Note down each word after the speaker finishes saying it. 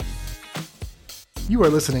You are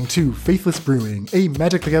listening to Faithless Brewing, a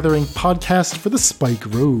Magic the Gathering podcast for the Spike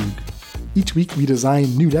Rogue. Each week we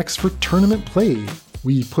design new decks for tournament play.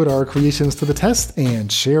 We put our creations to the test and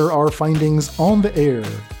share our findings on the air.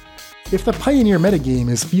 If the Pioneer metagame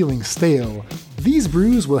is feeling stale, these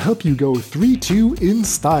brews will help you go 3-2 in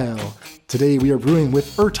style. Today we are brewing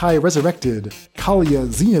with Ertai Resurrected, Kaalia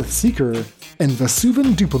Zenith Seeker, and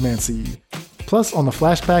Vesuvan Dupomancy. Plus on the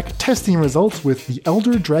flashback, testing results with the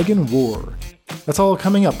Elder Dragon War. That's all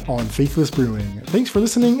coming up on Faithless Brewing. Thanks for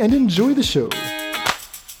listening and enjoy the show.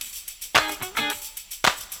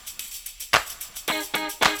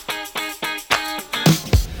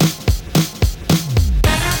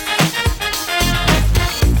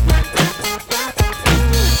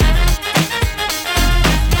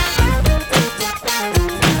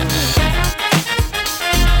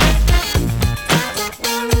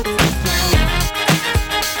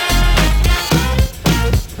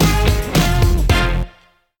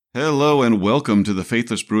 Welcome to the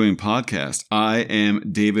Faithless Brewing Podcast. I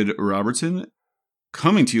am David Robertson,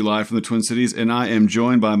 coming to you live from the Twin Cities, and I am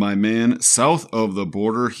joined by my man south of the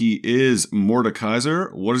border. He is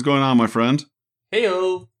Mordekaiser. What is going on, my friend?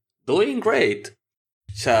 Heyo, doing great.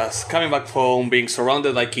 Just coming back home, being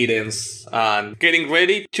surrounded by kittens, and getting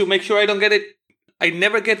ready to make sure I don't get it. I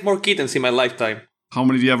never get more kittens in my lifetime. How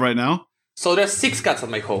many do you have right now? So there's 6 cats at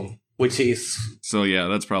my home. Which is... So yeah,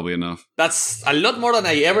 that's probably enough. That's a lot more than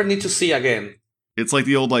I ever need to see again. It's like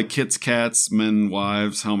the old, kits, cats, men,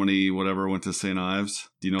 wives, how many, whatever, went to St. Ives.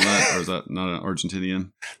 Do you know that? Or is that not an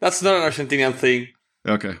Argentinian? That's not an Argentinian thing.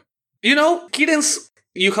 Okay. You know, kittens,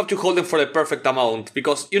 you have to hold them for the perfect amount.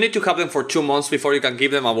 Because you need to have them for 2 months before you can give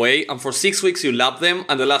them away. And for 6 weeks you love them,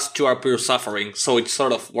 and the last 2 are pure suffering. So it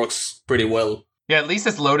sort of works pretty well. Yeah, at least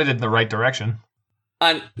it's loaded in the right direction.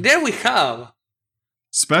 And there we have...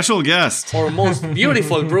 Special guest. Our most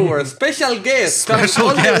beautiful brewer. Special guest. Special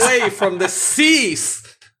all guest. the way from the seas.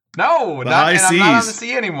 No, the high seas. I'm not on the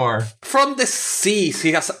sea anymore. From the seas.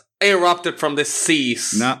 He has erupted from the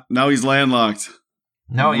seas. Now he's landlocked.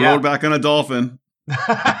 No, Rode back on a dolphin.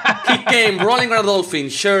 He came rolling on a dolphin,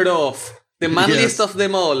 shirt off. The manliest Yes. of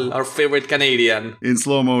them all. Our favorite Canadian. In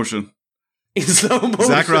slow motion. In slow motion.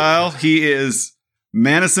 Zach Ryle, he is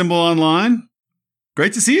Mana Symbol Online.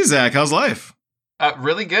 Great to see you, Zach. How's life?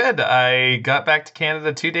 Really good. I got back to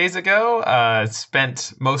Canada 2 days ago.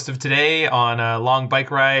 Spent most of today on a long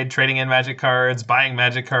bike ride, trading in Magic cards, buying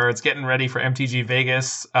Magic cards, getting ready for MTG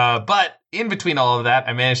Vegas. But in between all of that,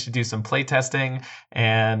 I managed to do some play testing,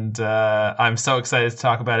 and I'm so excited to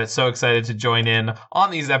talk about it. So excited to join in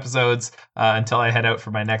on these episodes until I head out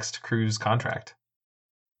for my next cruise contract.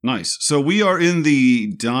 Nice. So we are in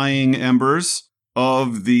the dying embers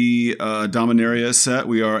of the Dominaria set.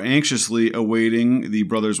 We are anxiously awaiting the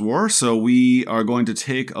Brothers War, so we are going to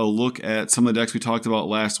take a look at some of the decks we talked about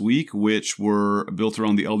last week, which were built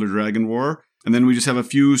around the Elder Dragon War, and then we just have a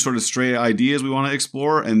few sort of stray ideas we want to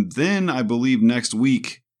explore, and then I believe next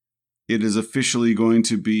week it is officially going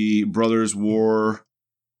to be Brothers War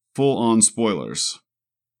full-on spoilers.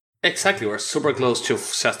 Exactly. We're super close to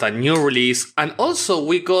just a new release. And also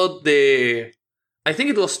we got I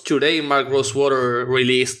think it was today Mark Rosewater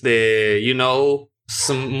released the,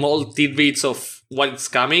 small tidbits of what's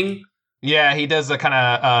coming. Yeah, he does a kind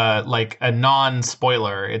of a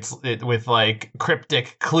non-spoiler. It's with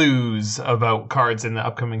cryptic clues about cards in the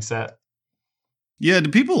upcoming set. Yeah,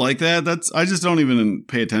 do people like that? I just don't even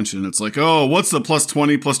pay attention. It's like, oh, what's the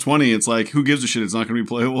 +20? It's like, who gives a shit? It's not going to be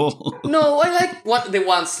playable. No, I like the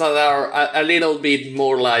ones that are a little bit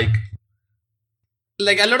more like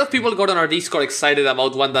a lot of people got on our Discord excited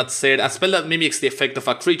about one that said a spell that mimics the effect of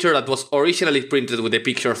a creature that was originally printed with a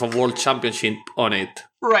picture of a world championship on it.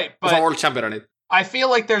 Right, but of a world champion on it. I feel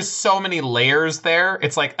like there's so many layers there.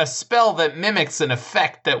 It's like a spell that mimics an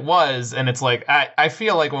effect that was, and it's like I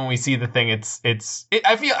feel like when we see the thing,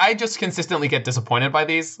 I just consistently get disappointed by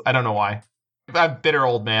these. I don't know why. I'm a bitter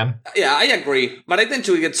old man. Yeah, I agree. But I tend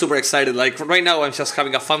to get super excited. Like, right now, I'm just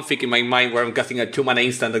having a fanfic in my mind where I'm getting a 2-mana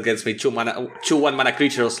instant that gets me 2 1-mana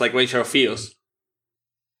creatures like Ranger of Eos.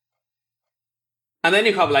 And then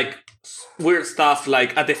you have, weird stuff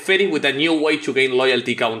like a Teferi with a new way to gain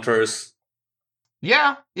loyalty counters.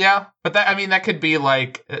 Yeah. But that could be,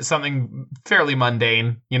 something fairly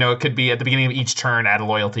mundane. It could be at the beginning of each turn, add a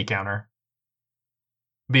loyalty counter.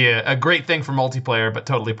 Be a great thing for multiplayer, but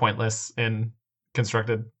totally pointless in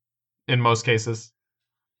constructed in most cases.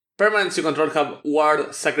 Permanents you control have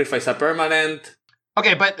ward, sacrifice a permanent.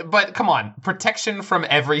 Okay, but come on. Protection from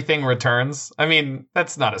everything returns.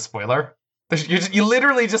 That's not a spoiler. You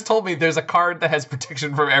literally just told me there's a card that has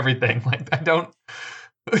protection from everything. I don't...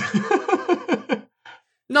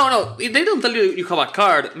 No, they don't tell you have a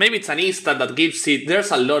card. Maybe it's an instant that gives it.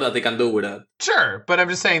 There's a lot that they can do with it. Sure, but I'm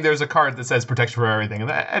just saying there's a card that says protection for everything,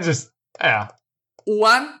 and yeah.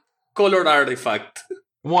 One colored artifact.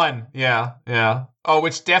 One, yeah. Oh,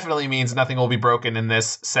 which definitely means nothing will be broken in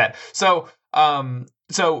this set. So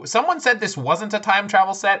someone said this wasn't a time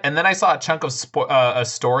travel set, and then I saw a chunk of a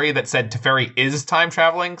story that said Teferi is time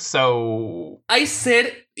traveling, so... I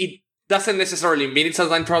said it doesn't necessarily mean it's a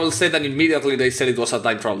time travel set, and immediately they said it was a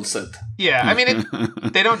time travel set. Yeah, I mean,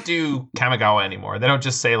 they don't do Kamigawa anymore. They don't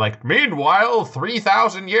just say, like, meanwhile,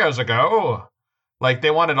 3,000 years ago. Like,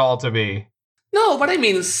 they want it all to be... No, but I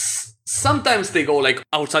mean... Sometimes they go, like,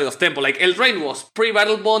 outside of tempo. Like, Eldraine was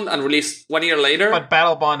pre-Battle Bond and released 1 year later. But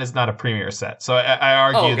Battle Bond is not a premier set. So I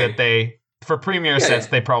argue that for premier sets,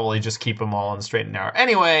 they probably just keep them all on the straight and narrow.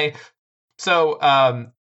 Anyway, so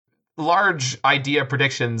large idea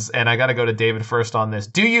predictions, and I got to go to David first on this.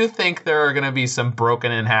 Do you think there are going to be some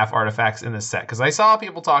broken in half artifacts in this set? Because I saw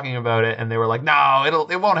people talking about it, and they were like, no,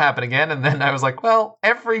 it won't happen again. And then I was like, well,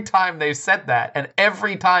 every time they've said that, and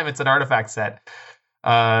every time it's an artifact set...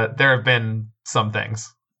 there have been some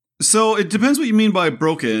things. So it depends what you mean by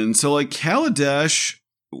broken. So like Kaladesh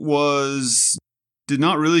did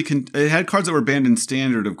not really, it had cards that were banned in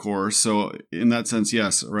standard, of course. So in that sense,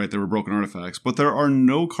 yes, right, there were broken artifacts. But there are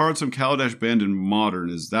no cards from Kaladesh banned in modern.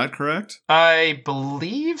 Is that correct? I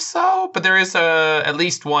believe so, but there is at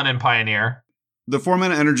least one in Pioneer. The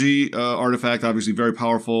 4-mana energy artifact, obviously very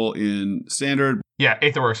powerful in standard. Yeah,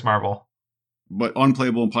 Aetherworks Marvel. But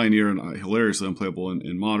unplayable in Pioneer and hilariously unplayable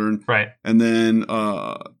in Modern. Right. And then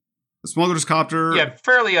Smuggler's Copter. Yeah,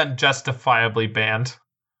 fairly unjustifiably banned.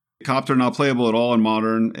 Copter not playable at all in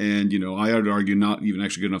Modern. And, I would argue not even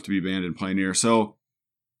actually good enough to be banned in Pioneer. So,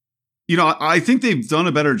 I think they've done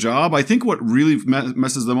a better job. I think what really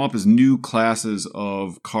messes them up is new classes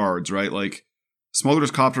of cards, right? Like, Smuggler's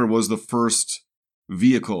Copter was the first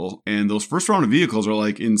vehicle. And those first round of vehicles are,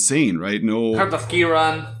 like, insane, right? No... Heart of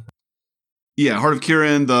Kiran. Yeah, Heart of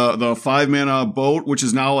Kiran, the 5-mana boat, which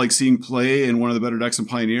is now like seeing play in one of the better decks in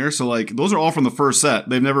Pioneer. So like those are all from the first set.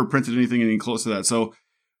 They've never printed anything any close to that. So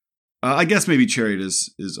I guess maybe Chariot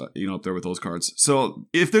is up there with those cards. So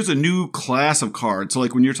if there's a new class of cards, so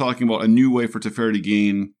like when you're talking about a new way for Teferi to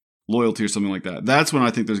gain loyalty or something like that, that's when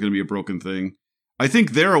I think there's going to be a broken thing. I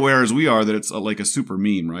think they're aware as we are that it's like a super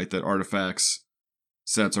meme, right? That artifacts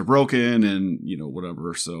sets are broken and,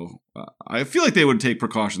 whatever. So I feel like they would take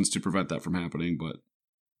precautions to prevent that from happening, but...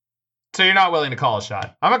 So you're not willing to call a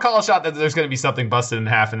shot? I'm going to call a shot that there's going to be something busted in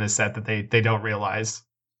half in this set that they don't realize.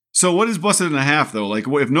 So what is busted in half, though? Like,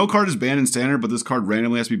 if no card is banned in Standard, but this card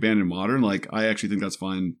randomly has to be banned in Modern, like, I actually think that's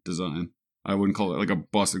fine design. I wouldn't call it, like, a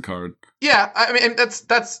busted card. Yeah, I mean,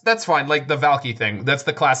 that's fine. Like, the Valky thing, that's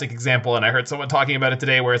the classic example, and I heard someone talking about it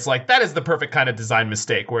today where it's like, that is the perfect kind of design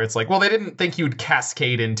mistake, where it's like, well, they didn't think you'd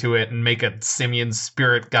cascade into it and make a Simian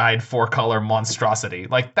Spirit Guide 4-color monstrosity.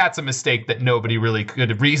 Like, that's a mistake that nobody really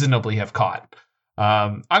could reasonably have caught.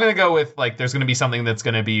 I'm going to go with, like, there's going to be something that's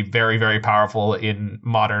going to be very, very powerful in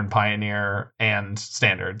Modern, Pioneer, and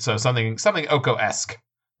Standard. So something Oko-esque.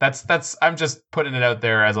 That's I'm just putting it out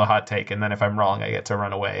there as a hot take, and then if I'm wrong, I get to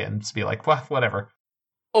run away and just be like, well, whatever.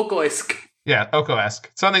 Oko-esque. Yeah, Oko-esque.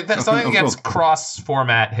 Something against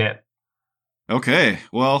cross-format hit. Okay,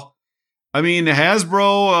 well, I mean,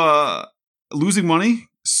 Hasbro losing money,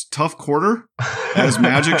 tough quarter, as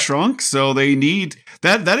Magic shrunk, so they need...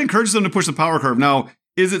 That encourages them to push the power curve. Now,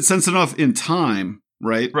 is it sense enough in time,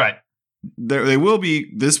 right? Right.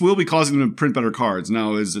 This will be causing them to print better cards.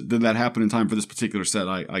 Now, did that happen in time for this particular set?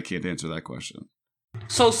 I can't answer that question.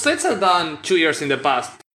 So sets are done 2 years in the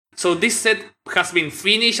past. So this set has been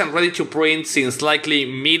finished and ready to print since likely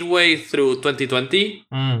midway through 2020.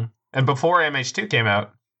 And before MH2 came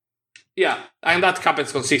out. Yeah, and that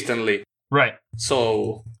happens consistently. Right.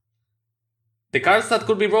 So the cards that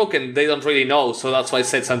could be broken, they don't really know. So that's why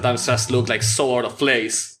sets sometimes just look like so out of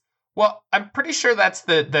place. Well, I'm pretty sure that's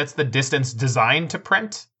the distance designed to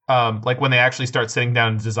print. Like when they actually start sitting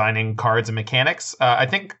down and designing cards and mechanics. I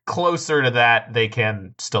think closer to that, they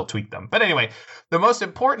can still tweak them. But anyway, the most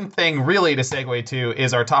important thing really to segue to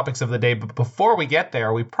is our topics of the day. But before we get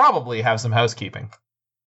there, we probably have some housekeeping.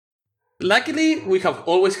 Luckily, we have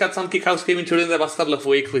always had some kick housekeeping during the past couple of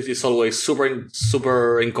weeks, which is always super,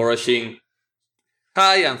 super encouraging.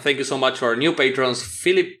 Hi, and thank you so much to our new patrons,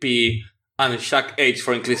 Philip P. and Shaq H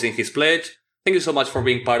for increasing his pledge. Thank you so much for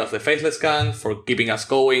being part of the Faithless Gang, for keeping us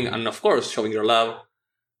going, and of course, showing your love.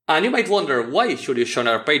 And you might wonder, why should you join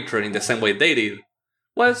our Patreon in the same way they did?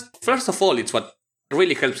 Well, first of all, it's what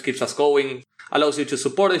really helps keep us going, allows you to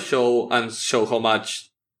support the show, and show how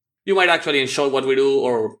much you might actually enjoy what we do,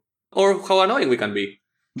 or how annoying we can be.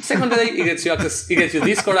 Second day, it gets you access. It gets you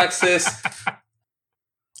Discord access.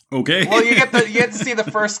 Okay. Well, you get to see the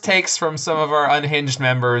first takes from some of our unhinged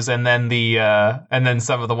members, and then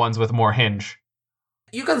some of the ones with more hinge.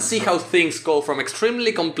 You can see how things go from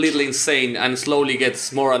extremely completely insane and slowly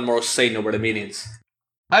gets more and more sane over the minutes.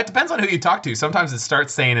 It depends on who you talk to. Sometimes it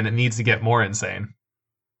starts sane and it needs to get more insane.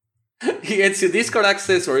 He gets you Discord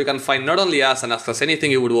access where you can find not only us and ask us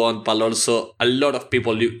anything you would want, but also a lot of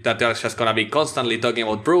people that are just gonna be constantly talking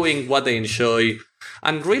about brewing, what they enjoy,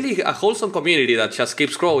 and really a wholesome community that just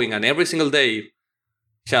keeps growing and every single day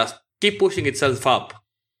just keep pushing itself up.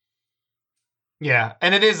 Yeah,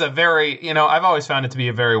 and it is a very, I've always found it to be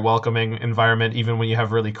a very welcoming environment, even when you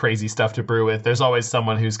have really crazy stuff to brew with. There's always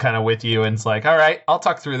someone who's kind of with you and it's like, all right, I'll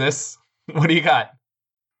talk through this. What do you got?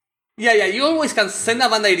 Yeah, you always can send a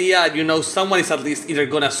bad idea and someone is at least either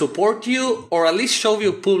gonna support you or at least show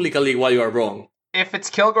you publicly why you are wrong. If it's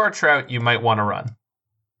Kilgore Trout, you might want to run.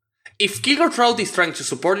 If Kilgore Trout is trying to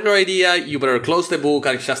support your idea, you better close the book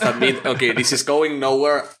and just admit, okay, this is going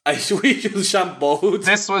nowhere. We should jump boat.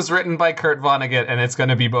 This was written by Kurt Vonnegut, and it's going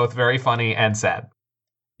to be both very funny and sad.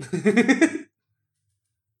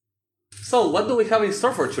 So, what do we have in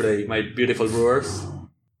store for today, my beautiful brewers?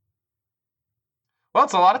 Well,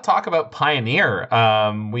 it's a lot of talk about Pioneer.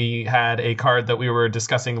 We had a card that we were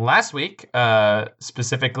discussing last week,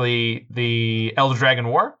 specifically the Elder Dragon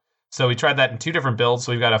War. So we tried that in 2 different builds.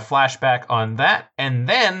 So we've got a flashback on that. And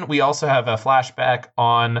then we also have a flashback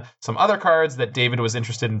on some other cards that David was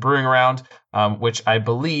interested in brewing around, which I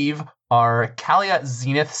believe are Kalia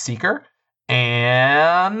Zenith Seeker.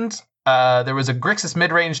 And there was a Grixis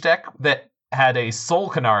mid-range deck that had a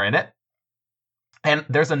Solkanar in it. And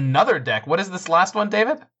there's another deck. What is this last one,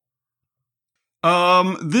 David?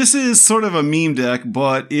 This is sort of a meme deck,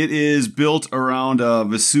 but it is built around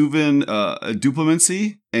Vesuvian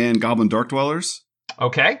Duplimancy and Goblin Dark Dwellers.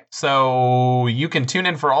 Okay, so you can tune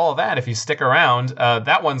in for all of that if you stick around.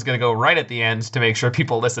 That one's going to go right at the end to make sure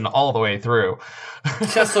people listen all the way through.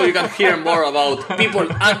 Just so you can hear more about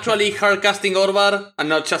people actually hardcasting Orvar and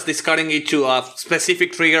not just discarding it to a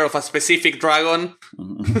specific trigger of a specific dragon.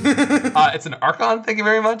 It's an Archon, thank you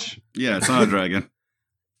very much. Yeah, it's not a dragon.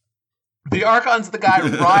 The Archon's the guy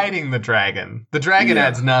riding the dragon. The dragon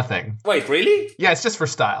adds nothing. Wait, really? Yeah, it's just for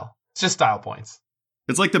style. It's just style points.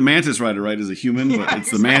 It's like the Mantis Rider, right, as a human, but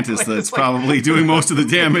it's the Mantis that's probably doing most of the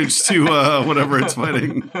damage to whatever it's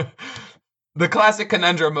fighting. The classic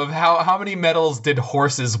conundrum of how many medals did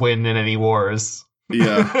horses win in any wars?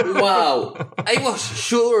 Yeah. Wow. I was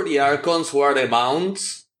sure the Archons were the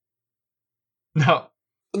mounts. No.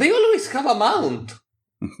 They always have a mount.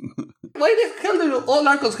 Why the hell do all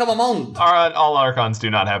Archons have a mount? All Archons do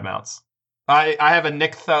not have mounts. I have a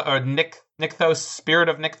Nykthos, Spirit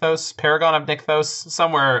of Nykthos, Paragon of Nykthos,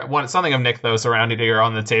 something of Nykthos around here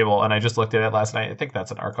on the table, and I just looked at it last night. I think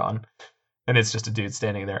that's an Archon. And it's just a dude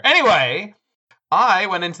standing there. Anyway, I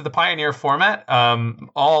went into the Pioneer format.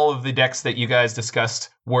 All of the decks that you guys discussed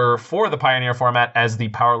were for the Pioneer format, as the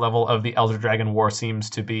power level of the Elder Dragon War seems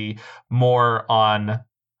to be more on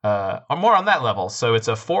that level. So it's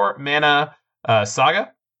a 4-mana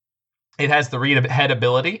saga. It has the read ahead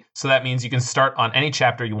ability, so that means you can start on any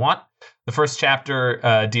chapter you want. The first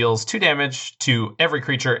chapter deals 2 damage to every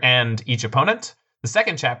creature and each opponent. The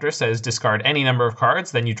second chapter says discard any number of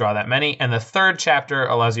cards, then you draw that many. And the third chapter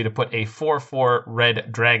allows you to put a 4/4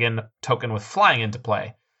 red dragon token with flying into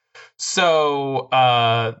play. So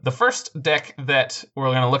the first deck that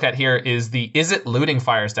we're going to look at here is the Izzet Looting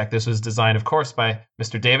Fires deck. This was designed, of course, by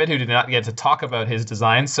Mr. David, who did not get to talk about his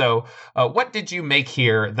design. So what did you make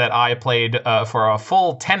here that I played for a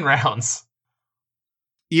full 10 rounds?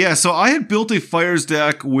 Yeah, so I had built a Fires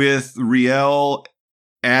deck with Riel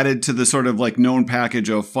added to the sort of like known package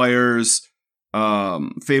of Fires,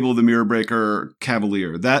 Fable of the Mirror Breaker,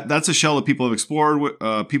 Cavalier. That's a shell that people have explored.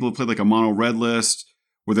 People have played like a mono red list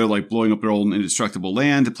where they're like blowing up their old indestructible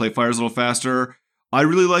land to play Fires a little faster. I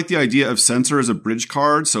really like the idea of Censor as a bridge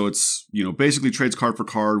card. So it's, basically trades card for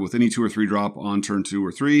card with any 2 or 3 drop on turn 2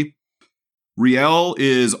 or 3. Riel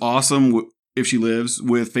is awesome if she lives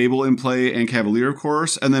with Fable in play and Cavalier, of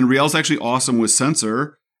course. And then Riel's actually awesome with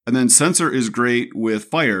Censor. And then Censor is great with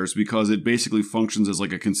Fires because it basically functions as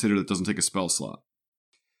like a consider that doesn't take a spell slot.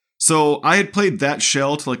 So I had played that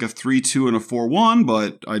shell to like a 3/2 and a 4/1,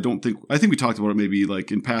 but I think we talked about it maybe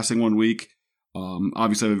like in passing one week.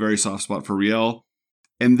 Obviously I have a very soft spot for Riel.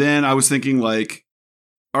 And then I was thinking like,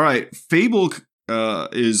 all right, Fable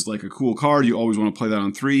is like a cool card. You always want to play that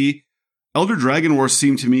on 3. Elder Dragon War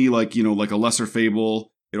seemed to me like, like a lesser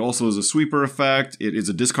Fable. It also is a sweeper effect. It is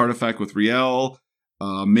a discard effect with Riel.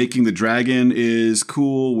 Making the dragon is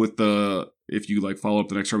cool with the if you like follow up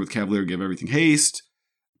the next turn with Cavalier, give everything haste.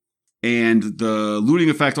 And the looting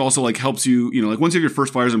effect also like helps you, like once you have your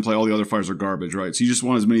first fires in play, all the other fires are garbage, right? So you just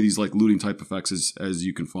want as many of these like looting type effects as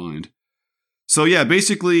you can find. So yeah,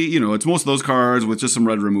 basically, it's most of those cards with just some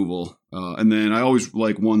red removal. And then I always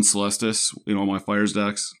like one Celestis in all my fires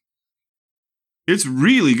decks. It's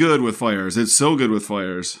really good with fires. It's so good with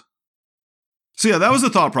fires. So yeah, that was the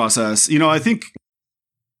thought process. I think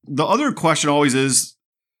the other question always is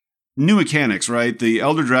new mechanics, right? The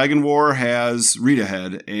Elder Dragon War has Read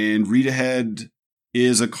Ahead, and Read Ahead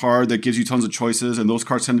is a card that gives you tons of choices, and those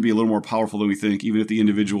cards tend to be a little more powerful than we think, even if the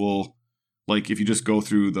individual, like if you just go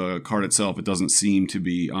through the card itself, it doesn't seem to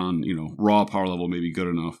be on, raw power level maybe good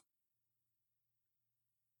enough.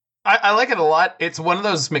 I like it a lot. It's one of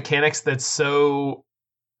those mechanics that's so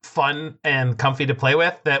fun and comfy to play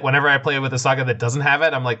with that whenever I play with a saga that doesn't have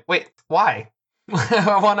it, I'm like, wait, why?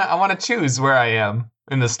 I want to choose where I am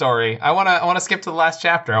in the story. I want to skip to the last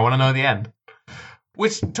chapter. I want to know the end,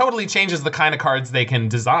 which totally changes the kind of cards they can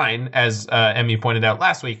design, as Emmy pointed out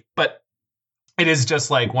last week. But it is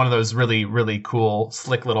just like one of those really, really cool,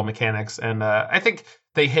 slick little mechanics, and I think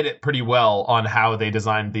they hit it pretty well on how they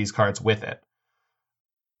designed these cards with it.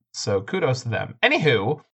 So kudos to them.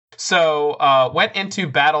 Anywho, so went into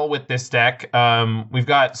battle with this deck. We've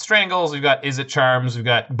got Strangles, we've got Izzet Charms, we've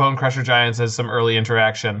got Bone Crusher Giants as some early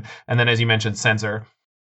interaction, and then, as you mentioned, Censor.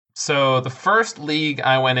 So the first league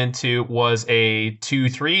I went into was a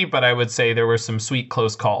 2-3, but I would say there were some sweet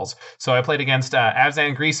close calls. So I played against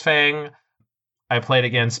Abzan Greasefang. I played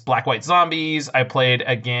against Black White Zombies. I played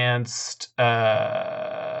against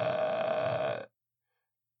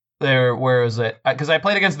where is it? Because I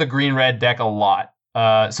played against the green-red deck a lot.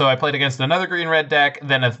 So I played against another green-red deck,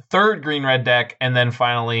 then a third green-red deck, and then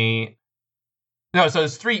finally... No, so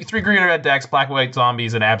it's three green-red decks, Black White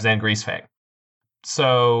Zombies, and Abzan Greasefang.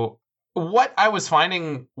 So what I was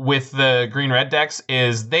finding with the green-red decks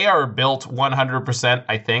is they are built 100%,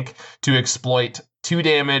 I think, to exploit 2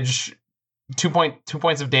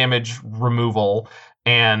 points of damage removal,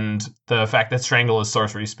 and the fact that Strangle is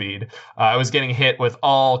sorcery speed. I was getting hit with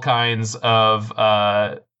all kinds of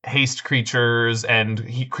haste creatures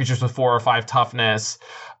and creatures with 4 or 5 toughness.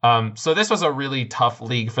 So this was a really tough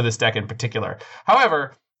league for this deck in particular.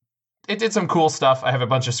 However, it did some cool stuff. I have a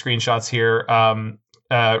bunch of screenshots here.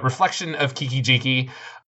 Reflection of Kiki-Jiki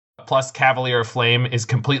plus Cavalier of Flame is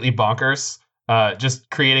completely bonkers. Just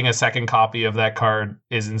creating a second copy of that card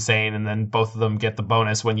is insane, and then both of them get the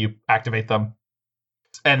bonus when you activate them.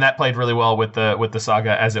 And that played really well with the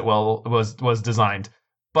saga as it was designed.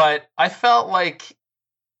 But I felt like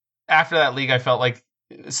after that league, I felt like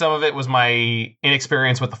some of it was my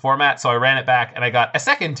inexperience with the format, so I ran it back and I got a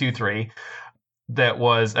second 2-3 that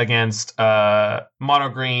was against mono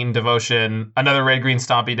green Devotion, another red green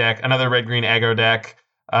Stompy deck, another red green aggro deck,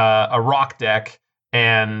 a rock deck,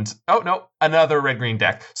 and another red green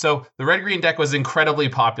deck. So the red green deck was incredibly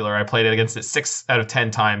popular. I played it against it 6 out of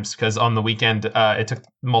 10 times because on the weekend it took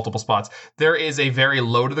multiple spots. There is a very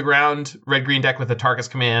low to the ground red green deck with a Tarkus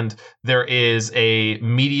command. There is a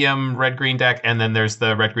medium red green deck, and then there's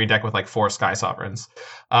the red green deck with like 4 Sky Sovereigns.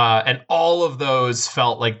 And all of those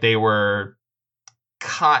felt like they were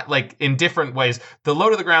like in different ways. The low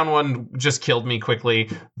to the ground one just killed me quickly.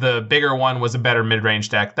 The bigger one was a better mid-range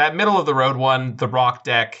deck. That middle of the road one, the rock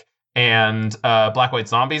deck and Black White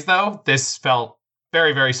Zombies, though, this felt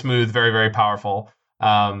very, very smooth, very, very powerful.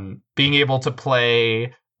 Being able to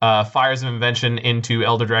play Fires of Invention into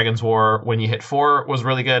Elder Dragon's War when you hit 4 was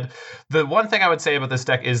really good. The one thing I would say about this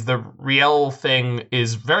deck is the Riel thing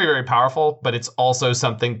is very, very powerful, but it's also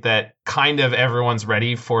something that kind of everyone's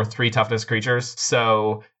ready for 3 toughness creatures.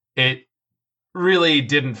 So it really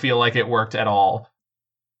didn't feel like it worked at all.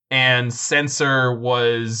 And Censor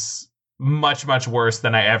was much, much worse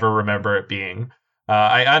than I ever remember it being.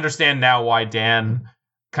 I understand now why Dan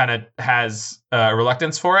kind of has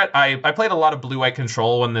reluctance for it. I played a lot of blue-white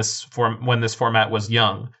control when this format was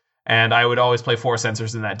young, and I would always play 4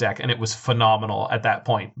 Censors in that deck, and it was phenomenal at that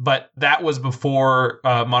point. But that was before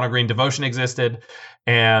Mono Green Devotion existed,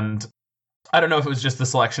 and I don't know if it was just the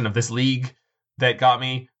selection of this league that got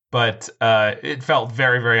me, but it felt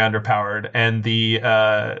very, very underpowered, and the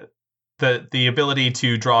ability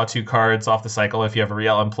to draw 2 cards off the cycle if you have a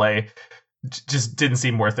Riel in play just didn't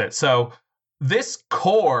seem worth it. So this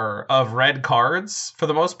core of red cards, for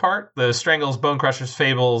the most part, the Strangles, Bone Crushers,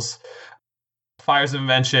 Fables, Fires of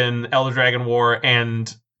Invention, Elder Dragon War,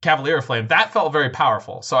 and Cavalier of Flame, that felt very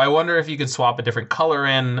powerful. So I wonder if you could swap a different color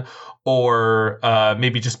in, or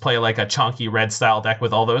maybe just play like a chunky red style deck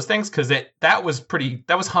with all those things, because that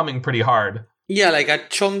was humming pretty hard. Yeah, like a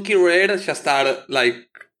chunky red just are like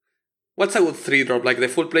What's a good 3-drop? Like the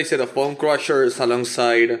full playset of Bone Crushers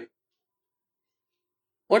alongside...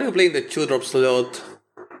 What do you play in the 2-drop slot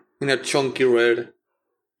in a chunky red?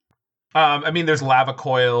 There's lava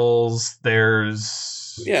coils, there's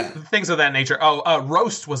things of that nature.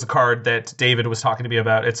 Roast was a card that David was talking to me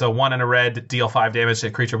about. It's a 1 and a red, deal 5 damage to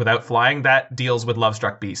a creature without flying. That deals with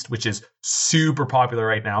Lovestruck Beast, which is super popular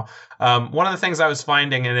right now. One of the things I was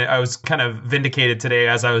finding, and I was kind of vindicated today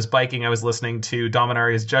as I was biking, I was listening to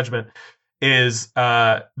Dominaria's Judgment, is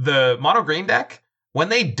the mono green deck, when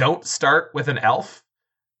they don't start with an elf,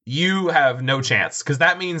 you have no chance, because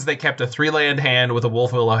that means they kept a 3-land hand with a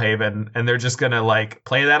Wolf Willowhaven, and they're just going to like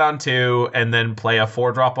play that on 2, and then play a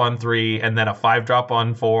 4-drop on 3, and then a 5-drop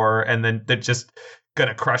on 4, and then they're just going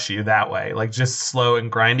to crush you that way. Like, just slow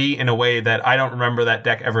and grindy in a way that I don't remember that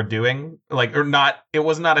deck ever doing. It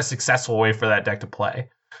was not a successful way for that deck to play.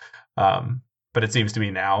 But it seems to be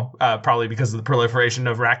now, probably because of the proliferation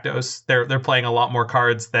of Rakdos. They're playing a lot more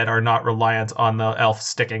cards that are not reliant on the elf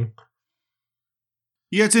sticking.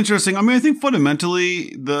 Yeah, it's interesting. I mean, I think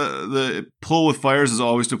fundamentally the pull with fires is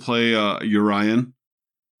always to play Urian.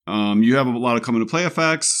 You have a lot of come into play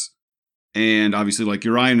effects, and obviously, like,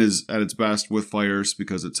 Urian is at its best with fires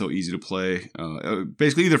because it's so easy to play.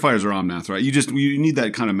 Basically, either fires or Omnath, right? You need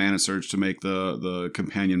that kind of mana surge to make the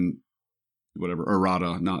companion, whatever,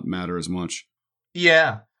 errata not matter as much.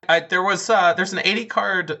 Yeah. There's an 80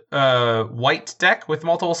 card white deck with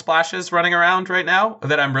multiple splashes running around right now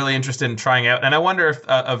that I'm really interested in trying out, and I wonder if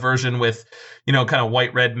a version with, kind of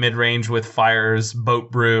white red mid range with fires,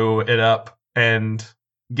 boat brew it up and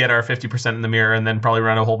get our 50% in the mirror, and then probably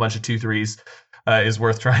run a whole bunch of 2/3s is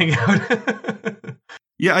worth trying out.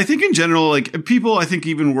 Yeah, I think in general, like, people, I think,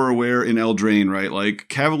 even were aware in Eldraine, right? Like,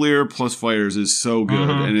 Cavalier plus Fires is so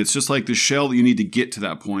good, and it's just like the shell that you need to get to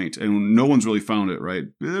that point, and no one's really found it, right?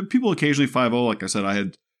 People occasionally 5-0, like I said, I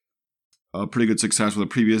had pretty good success with a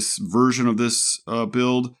previous version of this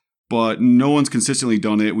build, but no one's consistently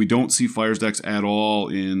done it. We don't see Fires decks at all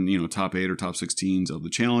in, top 8 or top 16s of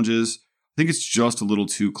the challenges. I think it's just a little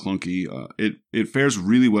too clunky. It fares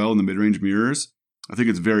really well in the mid-range mirrors. I think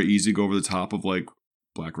it's very easy to go over the top of, like,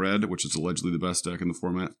 Black-Red, which is allegedly the best deck in the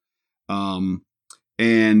format.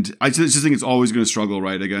 And I just think it's always going to struggle,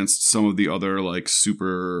 right, against some of the other, like,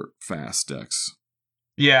 super fast decks.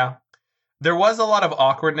 Yeah. There was a lot of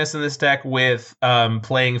awkwardness in this deck with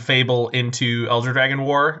playing Fable into Elder Dragon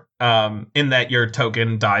War, in that your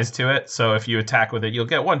token dies to it. So if you attack with it, you'll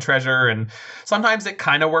get 1 treasure. And sometimes it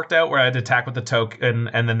kind of worked out where I'd attack with the token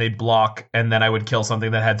and then they'd block, and then I would kill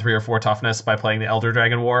something that had 3 or 4 toughness by playing the Elder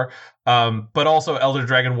Dragon War. But also Elder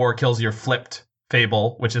Dragon War kills your flipped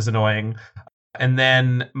Fable, which is annoying. And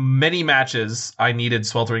then many matches, I needed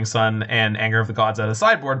Sweltering Sun and Anger of the Gods out of the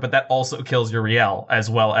sideboard, but that also kills your Riel, as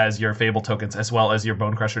well as your Fable tokens, as well as your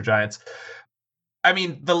Bone Crusher Giants. I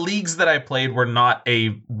mean, the leagues that I played were not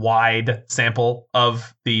a wide sample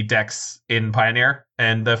of the decks in Pioneer,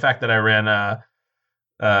 and the fact that I ran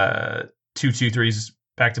 2/2/3s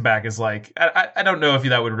back-to-back is like, I don't know if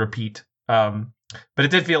that would repeat. But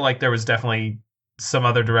it did feel like there was definitely some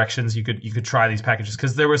other directions you could try these packages,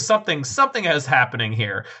 because there was something else happening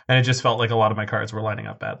here, and it just felt like a lot of my cards were lining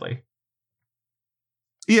up badly.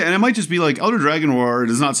 Yeah, and it might just be like Elder Dragon War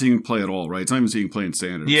is not seeing play at all, right? It's not even seeing play in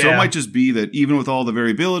Standard. Yeah. So it might just be that even with all the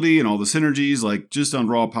variability and all the synergies, like, just on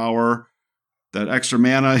raw power, that extra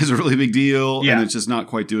mana is a really big deal, and it's just not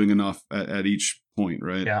quite doing enough at each point,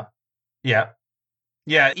 right?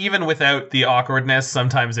 Yeah, even without the awkwardness,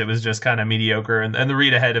 sometimes it was just kind of mediocre, and the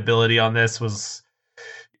read-ahead ability on this was...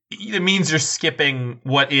 It means you're skipping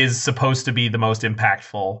what is supposed to be the most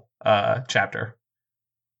impactful chapter.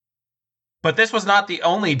 But this was not the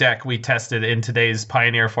only deck we tested in today's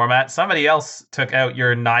Pioneer format. Somebody else took out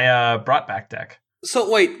your Naya Brought-Back deck.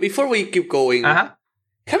 So wait, before we keep going, have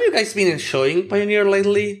you guys been enjoying Pioneer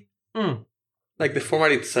lately? Like the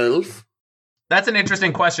format itself? That's an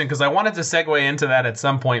interesting question, because I wanted to segue into that at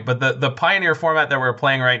some point, but the Pioneer format that we're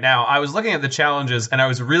playing right now, I was looking at the challenges, and I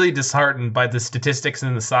was really disheartened by the statistics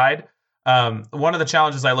in the side. One of the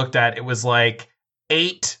challenges I looked at, it was like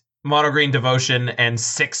 8 Mono Green Devotion and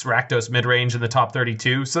 6 Rakdos midrange in the top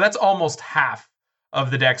 32, so that's almost half of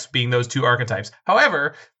the decks being those 2 archetypes.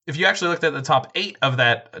 However, if you actually looked at the top 8 of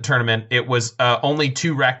that tournament, it was only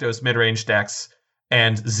 2 Rakdos midrange decks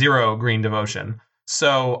and 0 Green Devotion.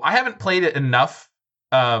 So I haven't played it enough.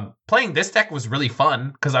 Playing this deck was really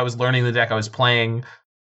fun because I was learning the deck I was playing.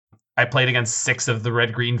 I played against 6 of the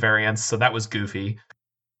red-green variants, so that was goofy.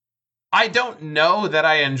 I don't know that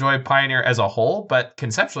I enjoy Pioneer as a whole, but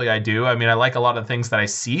conceptually I do. I mean, I like a lot of things that I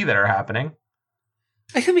see that are happening.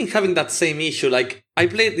 I have been having that same issue. Like,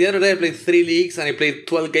 The other day I played 3 leagues and I played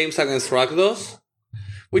 12 games against Rakdos,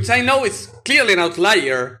 which I know is clearly an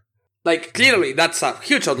outlier. Like, clearly that's a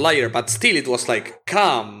huge outlier, but still it was like,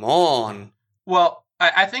 come on. Well,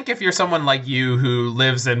 I think if you're someone like you who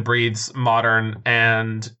lives and breathes Modern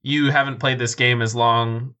and you haven't played this game as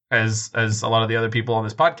long as a lot of the other people on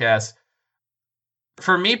this podcast,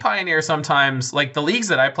 for me, Pioneer sometimes, like, the leagues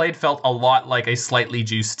that I played felt a lot like a slightly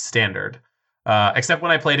juiced Standard. Except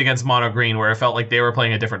when I played against Mono Green, where it felt like they were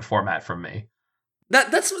playing a different format from me. That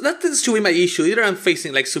tends to be my issue. Either I'm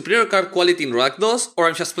facing like superior card quality in Rakdos, or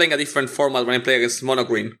I'm just playing a different format when I play against Mono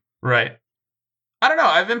Green. Right. I don't know.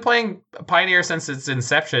 I've been playing Pioneer since its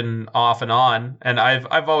inception, off and on, and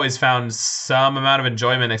I've always found some amount of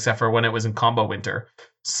enjoyment, except for when it was in Combo Winter.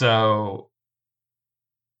 So,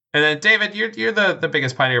 and then David, you're the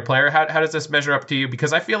biggest Pioneer player. How does this measure up to you?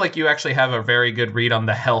 Because I feel like you actually have a very good read on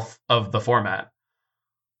the health of the format.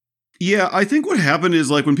 Yeah, I think what happened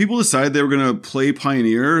is, like, when people decided they were going to play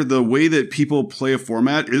Pioneer, the way that people play a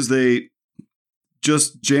format is they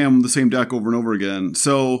just jam the same deck over and over again.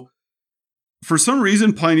 So for some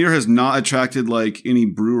reason, Pioneer has not attracted like any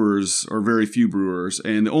brewers, or very few brewers,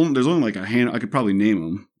 and there's only like a hand. I could probably name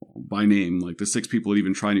them by name, like the 6 people that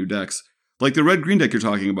even try new decks, like the red green deck you're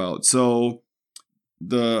talking about. So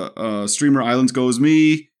the streamer Islands Goes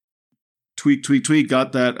Me, tweak,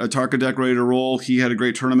 got that Atarka deck ready to roll. He had a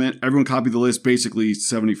great tournament. Everyone copied the list, basically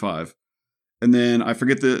 75. And then I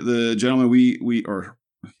forget the gentleman we or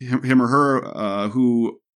him or her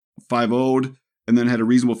who 5-0'd and then had a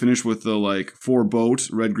reasonable finish with the like 4 boat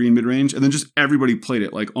red green mid range, and then just everybody played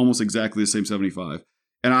it like almost exactly the same 75.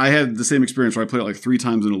 And I had the same experience where I played it like 3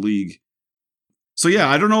 times in a league. So yeah,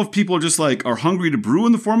 I don't know if people are just like are hungry to brew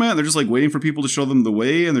in the format. They're just like waiting for people to show them the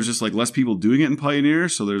way, and there's just like less people doing it in Pioneer,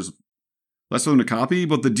 so there's less for them to copy.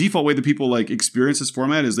 But the default way that people like experience this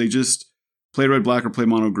format is they just play red black or play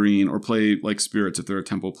mono green or play like spirits if they're a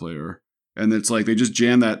tempo player, and it's like they just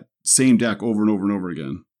jam that same deck over and over and over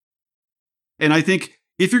again. And I think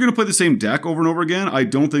if you're going to play the same deck over and over again, I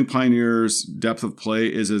don't think Pioneer's depth of play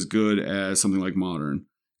is as good as something like Modern,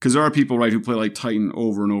 because there are people, right, who play like Titan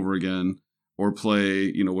over and over again, or play,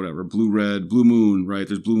 you know, whatever, blue red, blue moon, right?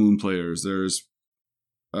 There's blue moon players. There's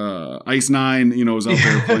Ice Nine, you know, is out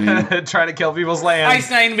there playing. Trying to kill people's lands.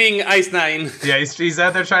 Ice Nine being Ice Nine. Yeah, he's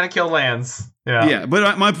out there trying to kill lands. Yeah. Yeah,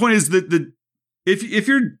 but my point is that if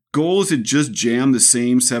your goal is to just jam the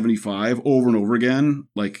same 75 over and over again,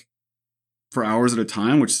 like for hours at a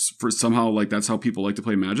time, which for somehow like that's how people like to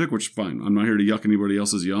play Magic, which fine, I'm not here to yuck anybody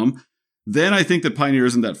else's yum, then I think that Pioneer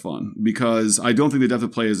isn't that fun, because I don't think the depth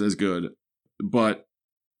of play is as good. But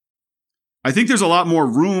I think there's a lot more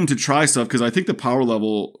room to try stuff, because I think the power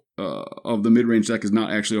level of the mid-range deck is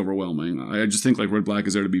not actually overwhelming. I just think like red-black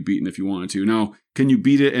is there to be beaten if you wanted to. Now, can you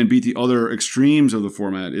beat it and beat the other extremes of the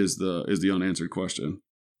format is the unanswered question.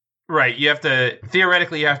 Right,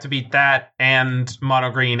 theoretically you have to beat that and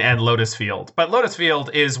Mono Green and Lotus Field. But Lotus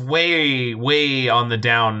Field is way, way on the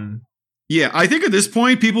down. Yeah, I think at this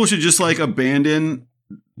point people should just like abandon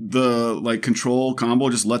the like control combo,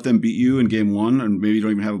 just let them beat you in game 1, and maybe you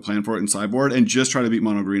don't even have a plan for it in sideboard, and just try to beat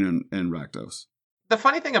Mono Green and Rakdos. The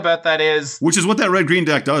funny thing about that is... Which is what that red-green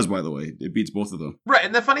deck does, by the way. It beats both of them. Right,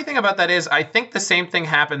 and the funny thing about that is I think the same thing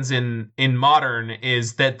happens in Modern,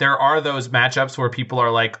 is that there are those matchups where people are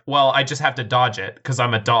like, well, I just have to dodge it because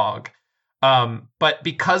I'm a dog. But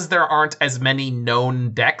because there aren't as many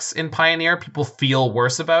known decks in Pioneer, people feel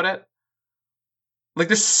worse about it. Like,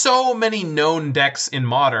 there's so many known decks in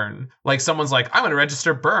Modern. Like, someone's like, I'm going to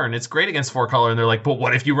register Burn. It's great against 4-color. And they're like, but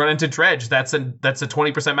what if you run into Dredge? That's a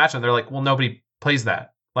 20% match. And they're like, well, nobody plays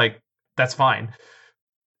that. Like, that's fine.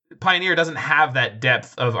 Pioneer doesn't have that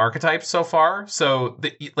depth of archetypes so far. So,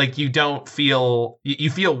 you don't feel... You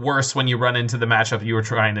feel worse when you run into the matchup you were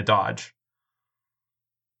trying to dodge.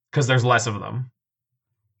 Because there's less of them.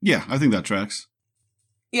 Yeah, I think that tracks.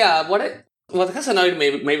 Yeah, what has annoyed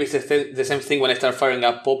me, maybe it's the same thing when I start firing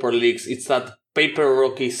up Pauper leagues, it's that paper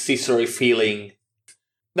rocky scissory feeling.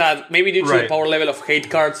 That maybe due to the power level of hate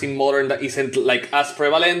cards in Modern that isn't like as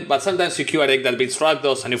prevalent, but sometimes you queue a deck that beats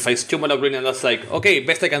Rakdos and you face 2 mono green, and that's like, okay,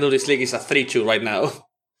 best I can do this league is a 3-2 right now.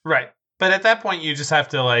 Right. But at that point you just have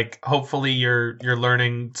to like, hopefully you're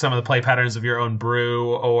learning some of the play patterns of your own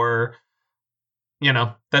brew, or... You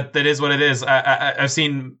know, that is what it is. I've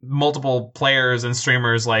seen multiple players and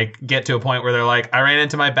streamers like get to a point where they're like, I ran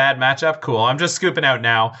into my bad matchup. Cool. I'm just scooping out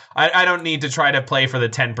now. I don't need to try to play for the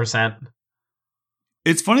 10%.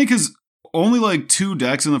 It's funny because only like 2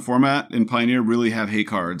 decks in the format in Pioneer really have hate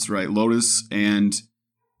cards, right? Lotus and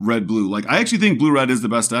red-blue. Like, I actually think blue-red is the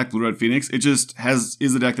best deck, blue-red Phoenix. It just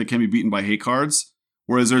is the deck that can be beaten by hate cards.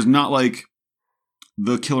 Whereas there's not like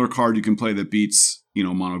the killer card you can play that beats,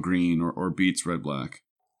 mono green or beats red black.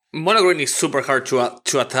 Mono green is super hard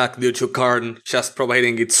to attack due to Karn just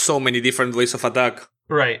providing it so many different ways of attack.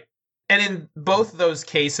 Right. And in both those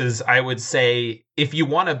cases, I would say if you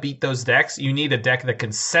want to beat those decks, you need a deck that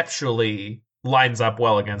conceptually lines up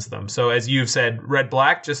well against them. So as you've said,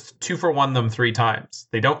 red-black, just 2-for-1 them 3 times.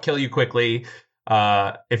 They don't kill you quickly.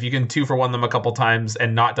 If you can 2-for-1 them a couple times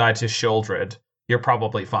and not die to Sheoldred, you're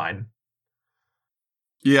probably fine.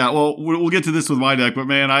 Yeah, well, we'll get to this with my deck, but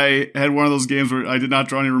man, I had one of those games where I did not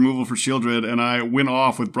draw any removal for Sheoldred, and I went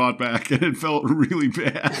off with Brought Back, and it felt really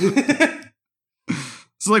bad.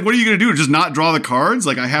 So, what are you going to do? Just not draw the cards?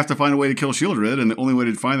 I have to find a way to kill Sheoldred, and the only way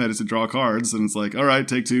to find that is to draw cards. And it's all right,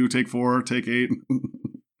 take 2, take 4, take 8.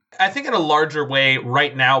 I think in a larger way,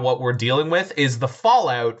 right now, what we're dealing with is the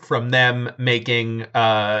fallout from them making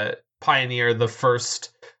Pioneer the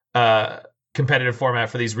first competitive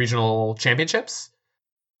format for these regional championships.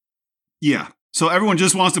 Yeah. So everyone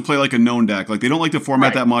just wants to play a known deck. They don't like the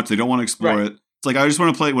format that much. They don't want to explore it. It's I just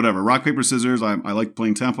want to play whatever. Rock, paper, scissors. I like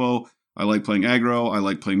playing tempo. I like playing aggro. I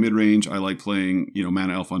like playing mid-range. I like playing,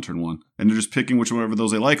 mana elf on turn 1. And they're just picking whichever of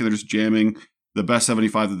those they like, and they're just jamming the best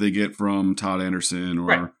 75 that they get from Todd Anderson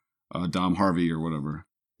or Dom Harvey or whatever.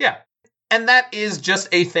 Yeah. And that is just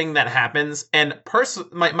a thing that happens. And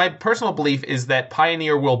my personal belief is that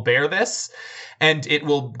Pioneer will bear this, and it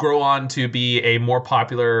will grow on to be a more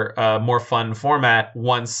popular, more fun format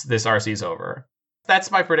once this RC is over.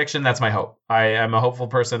 That's my prediction. That's my hope. I am a hopeful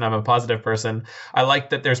person. I'm a positive person. I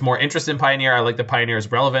like that there's more interest in Pioneer. I like that Pioneer is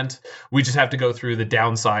relevant. We just have to go through the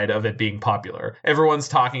downside of it being popular. Everyone's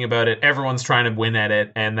talking about it. Everyone's trying to win at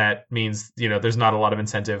it. And that means, there's not a lot of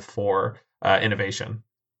incentive for innovation.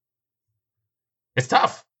 It's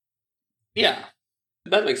tough. Yeah,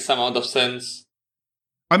 that makes some amount of sense.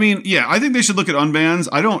 I mean, yeah, I think they should look at unbans.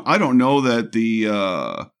 I don't know that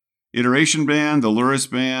the Iteration ban, the Lurrus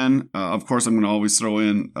ban, of course I'm going to always throw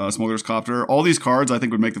in Smuggler's Copter. All these cards I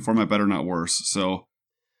think would make the format better, not worse. So,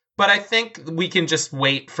 but I think we can just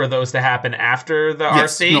wait for those to happen after the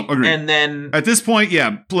RC. No, and then at this point,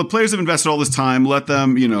 players have invested all this time. Let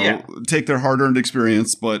them, take their hard-earned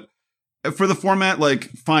experience. But for the format,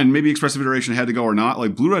 fine, maybe Expressive Iteration had to go or not.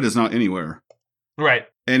 Blue-Red is not anywhere. Right.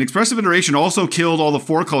 And Expressive Iteration also killed all the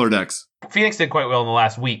 4-color decks. Phoenix did quite well in the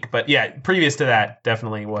last week, but previous to that,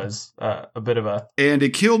 definitely was a bit of a... And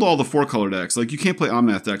it killed all the 4-color decks. You can't play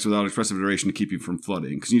Omnath decks without Expressive Iteration to keep you from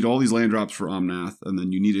flooding, because you need all these land drops for Omnath, and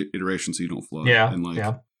then you need Iteration so you don't flood. Yeah, and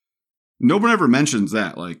yeah. No one ever mentions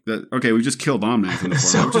that. Okay, we just killed Omnath in the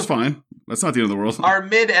format, which is fine. That's not the end of the world. Our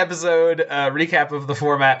mid-episode recap of the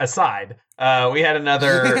format aside, we had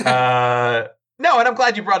another... No, and I'm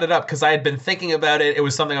glad you brought it up, because I had been thinking about it. It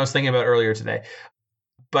was something I was thinking about earlier today.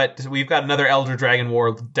 But we've got another Elder Dragon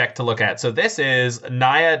War deck to look at. So this is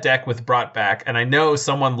Naya deck with Brought Back, and I know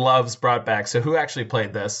someone loves Brought Back. So who actually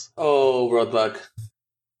played this? Oh, Brought Back.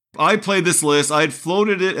 I played this list. I had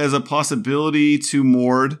floated it as a possibility to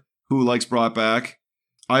Mord, who likes Brought Back.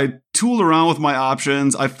 I tooled around with my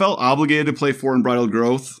options. I felt obligated to play 4 Unbridled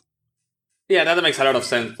Growth. Yeah, that makes a lot of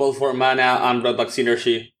sense, both for mana and Brought Back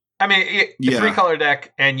synergy. I mean, it's a 3-color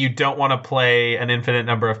deck, and you don't want to play an infinite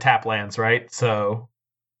number of tap lands, right? So...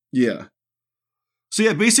 Yeah.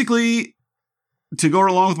 So basically, to go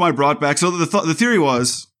along with my Brought Back, so the theory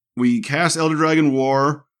was, we cast Elder Dragon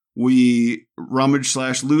War, we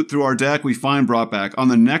rummage/loot through our deck, we find Brought Back. On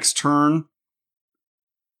the next turn,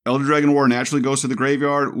 Elder Dragon War naturally goes to the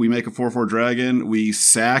graveyard, we make a 4/4 dragon, we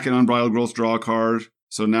sack an Unbridled Growth, draw a card,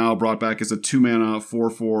 so now Brought Back is a 2-mana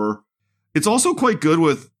 4/4. It's also quite good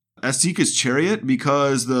with Azteka's Chariot,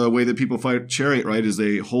 because the way that people fight Chariot, right, is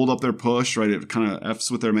they hold up their push, right, it kind of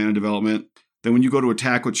Fs with their mana development. Then when you go to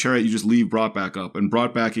attack with Chariot, you just leave Brought Back up, and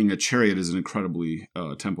Brought Backing a Chariot is an incredibly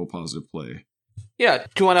tempo-positive play. Yeah,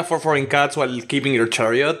 2 mana 4/4 in cats while keeping your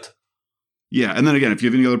Chariot. Yeah, and then again, if you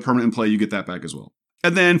have any other permanent in play, you get that back as well.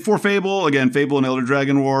 And then for Fable, again, Fable and Elder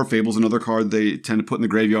Dragon War, Fable's another card they tend to put in the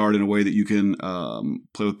graveyard in a way that you can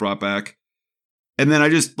play with Brought Back. And then I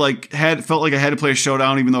just felt like I had to play a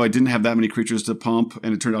showdown, even though I didn't have that many creatures to pump,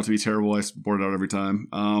 and it turned out to be terrible. I boarded out every time.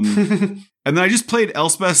 And then I just played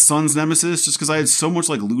Elspeth Sun's Nemesis, just because I had so much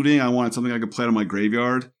looting. I wanted something I could play out of my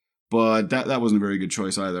graveyard, but that wasn't a very good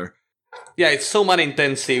choice either. Yeah, it's so mana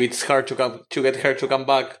intensive. It's hard to get her to come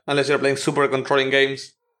back unless you're playing super controlling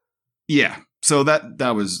games. Yeah. So that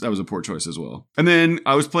was a poor choice as well. And then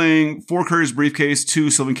I was playing 4 Courier's Briefcase,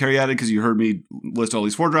 2 Sylvan Caryatid, because you heard me list all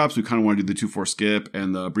these 4-drops. We kind of want to do the 2/4 skip,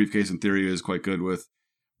 and the Briefcase in theory is quite good with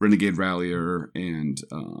Renegade Rallier and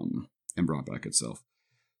Brought Back itself.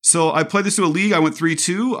 So I played this to a league. I went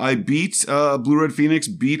 3-2. I beat Blue Red Phoenix,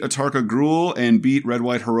 beat Atarka Gruul, and beat Red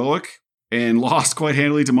White Heroic, and lost quite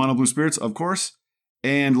handily to Mono Blue Spirits, of course,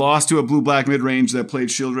 and lost to a Blue Black mid-range that played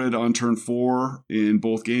Shieldred on turn 4 in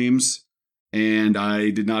both games. And I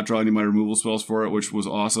did not draw any of my removal spells for it, which was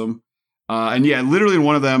awesome. And yeah, literally in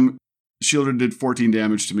one of them, Shieldred did 14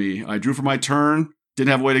 damage to me. I drew for my turn, didn't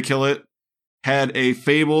have a way to kill it, had a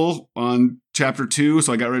Fable on chapter 2,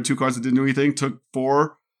 so I got rid of 2 cards that didn't do anything, took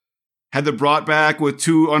 4, had the brought back with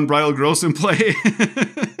 2 Unbridled Growths in play.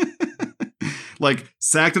 Like,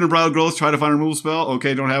 sacked an Unbridled Growth, try to find a removal spell.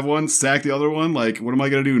 Okay, don't have one. Sack the other one. Like, what am I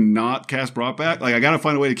going to do? Not cast brought back? Like, I got to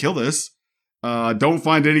find a way to kill this. Don't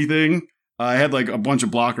find anything. I had, like, a bunch of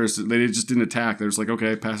blockers. They just didn't attack. They're just like,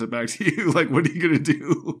 okay, pass it back to you. Like, what are you going to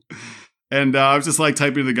do? And I was just, like,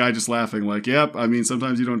 typing to the guy, just laughing. Like, yep, I mean,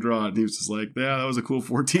 sometimes you don't draw it. And he was just like, yeah, that was a cool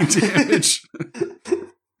 14 damage.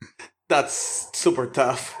 That's super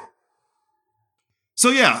tough. So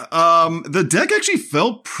yeah, the deck actually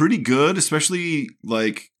felt pretty good, especially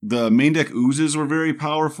like the main deck oozes were very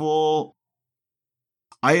powerful.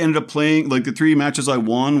 I ended up playing, like the 3 matches I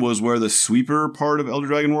won was where the sweeper part of Elder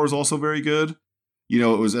Dragon War was also very good. You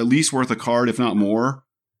know, it was at least worth a card, if not more,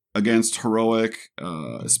 against Heroic.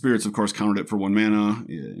 Spirits, of course, countered it for 1 mana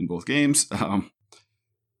in both games.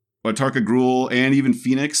 Atarka Gruul and even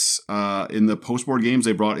Phoenix, in the post-board games,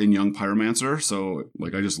 they brought in Young Pyromancer, so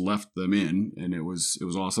like I just left them in, and it was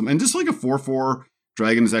awesome. And just like a 4/4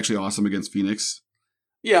 dragon is actually awesome against Phoenix.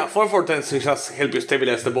 Yeah, 4/4 tends to just help you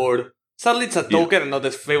stabilize the board. Sadly, it's a token and not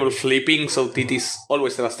a favorable flipping, so TT is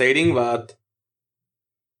always devastating, but...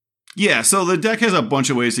 Yeah, so the deck has a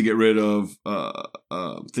bunch of ways to get rid of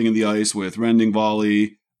Thing in the Ice with Rending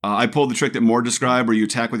Volley. I pulled the trick that Mord described, where you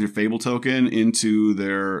attack with your Fable token into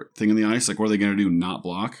their Thing in the Ice. Like, what are they going to do? Not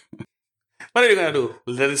block? What are you going to do?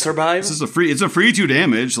 Let it survive? It's a free 2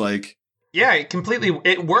 damage. Like, yeah,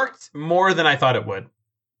 it worked more than I thought it would.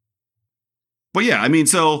 But yeah, I mean,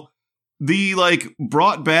 so the like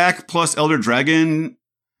brought back plus Elder Dragon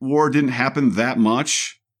War didn't happen that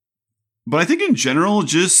much. But I think in general,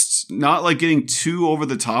 just not like getting too over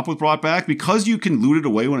the top with brought back, because you can loot it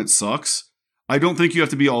away when it sucks. I don't think you have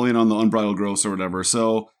to be all in on the Unbridled Growths or whatever.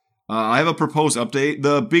 So I have a proposed update.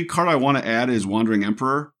 The big card I want to add is Wandering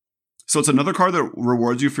Emperor. So it's another card that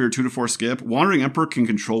rewards you for your 2/4 skip. Wandering Emperor can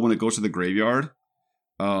control when it goes to the graveyard.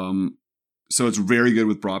 So it's very good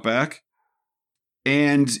with brought back.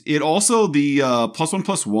 And it also, the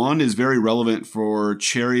 +1/+1 is very relevant for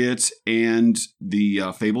Chariot and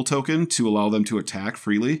the Fable token to allow them to attack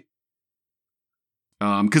freely.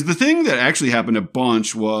 Because the thing that actually happened a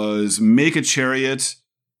bunch was make a Chariot,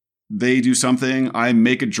 they do something, I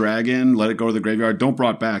make a dragon, let it go to the graveyard, don't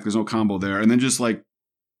brought back, there's no combo there, and then just like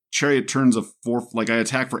Chariot turns a 4, like I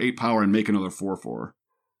attack for 8 power and make another 4/4.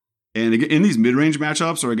 And in these mid-range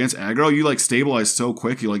matchups or against aggro, you like stabilize so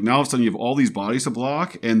quick, you like now all of a sudden you have all these bodies to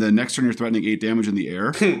block, and the next turn you're threatening 8 damage in the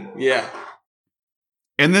air. Yeah.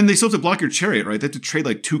 And then they still have to block your Chariot, right? They have to trade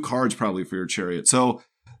like 2 cards probably for your Chariot. So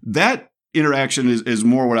that interaction is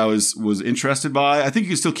more what I was interested by. I think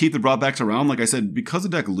you can still keep the brought-backs around. Like I said, because the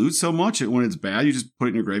deck loots so much, when it's bad, you just put it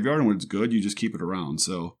in your graveyard, and when it's good, you just keep it around.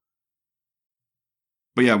 So,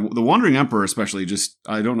 but yeah, the Wandering Emperor especially, just,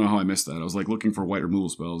 I don't know how I missed that. I was like looking for white removal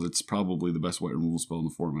spells. It's probably the best white removal spell in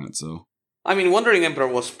the format, so. I mean, Wandering Emperor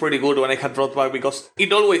was pretty good when I had brought back, because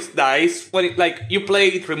it always dies. When it, like, you play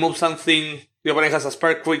it, remove something, the opponent has a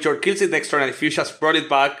spare creature, kills it next turn, and if you just brought it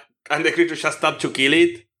back, and the creature just tapped to kill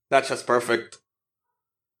it, that's just perfect.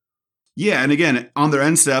 Yeah, and again, on their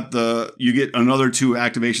end step, you get another 2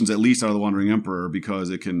 activations at least out of the Wandering Emperor because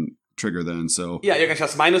it can trigger then, so. Yeah, you can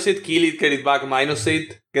just minus it, kill it, get it back, minus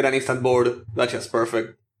it, get an instant board. That's just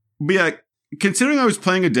perfect. But yeah, considering I was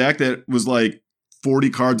playing a deck that was like 40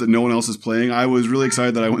 cards that no one else is playing, I was really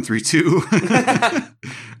excited that I went 3-2.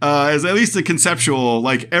 As at least a conceptual,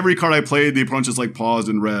 like every card I played, the opponent just like paused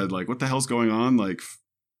and read, like, what the hell's going on? Like,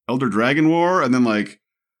 Elder Dragon War, and then like,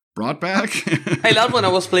 brought back? I loved when I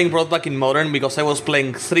was playing brought back in Modern, because I was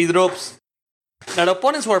playing 3-drops that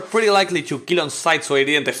opponents were pretty likely to kill on sight, so I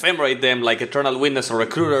didn't ephemerate them like Eternal Witness or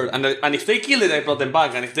Recruiter, and if they kill it, I brought them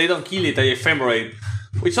back, and if they don't kill it, I ephemerate,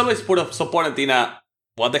 which always put an opponent in a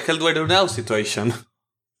what the hell do I do now situation.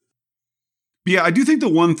 Yeah, I do think the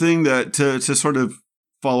one thing that, to sort of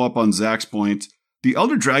follow up on Zach's point, the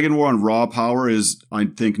Elder Dragon War on raw power is, I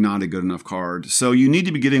think, not a good enough card. So you need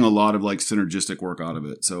to be getting a lot of like synergistic work out of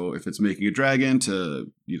it. So if it's making a dragon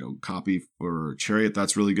to, copy for Chariot,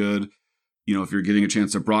 that's really good. If you're getting a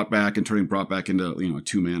chance to brought back and turning brought back into, a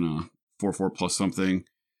 2 mana 4/4 plus something.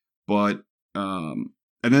 But, and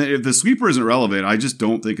then if the sweeper isn't relevant, I just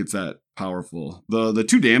don't think it's that powerful. The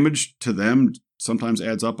 2 damage to them sometimes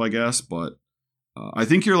adds up, I guess, but I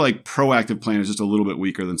think your like proactive plan is just a little bit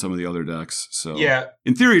weaker than some of the other decks. So Yeah.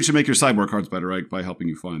 in theory, it should make your sideboard cards better, right? By helping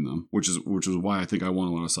you find them, which is why I think I won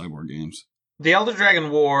a lot of sideboard games. The Elder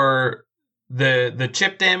Dragon War, the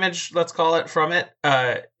chip damage, let's call it, from it,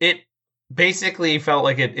 it basically felt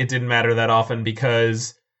like it didn't matter that often,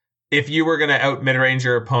 because if you were going to out mid-range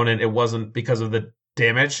your opponent, it wasn't because of the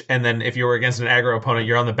damage. And then if you were against an aggro opponent,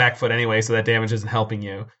 you're on the back foot anyway, so that damage isn't helping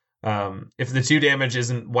you. If the 2 damage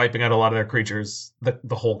isn't wiping out a lot of their creatures,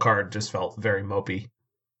 the whole card just felt very mopey.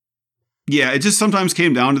 Yeah, it just sometimes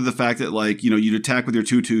came down to the fact that, like, you know, you'd attack with your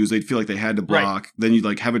 2/2s, they'd feel like they had to block, right. Then you'd,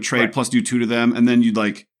 like, have a trade right. plus do 2 to them, and then you'd,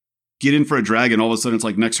 like, get in for a dragon, all of a sudden it's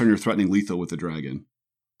like next turn you're threatening lethal with the dragon.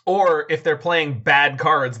 Or if they're playing bad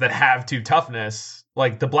cards that have 2 toughness,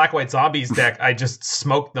 like the Black-White Zombies deck, I just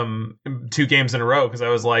smoked them 2 games in a row, because I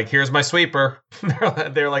was like, here's my sweeper.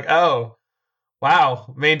 They're like, oh,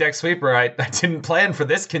 wow, main deck sweeper, I didn't plan for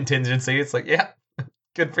this contingency. It's like, yeah,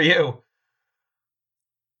 good for you.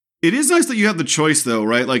 It is nice that you have the choice, though,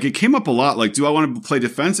 right? Like, it came up a lot. Like, do I want to play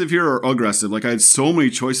defensive here or aggressive? Like, I had so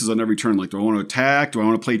many choices on every turn. Like, do I want to attack? Do I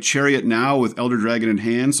want to play Chariot now with Elder Dragon in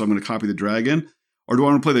hand, so I'm going to copy the dragon? Or do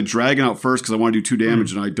I want to play the dragon out first because I want to do 2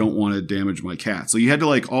 damage and I don't want to damage my cat? So you had to,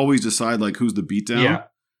 like, always decide, like, who's the beatdown. Yeah.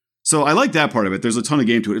 So I like that part of it. There's a ton of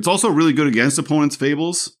game to it. It's also really good against opponents'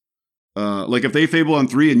 fables. Like, if they fable on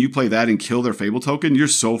 3 and you play that and kill their fable token, you're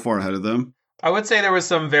so far ahead of them. I would say there was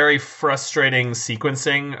some very frustrating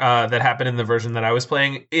sequencing that happened in the version that I was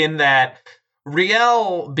playing, in that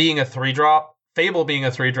Riel being a 3-drop, Fable being a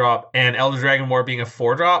 3-drop, and Elder Dragon War being a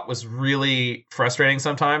 4-drop was really frustrating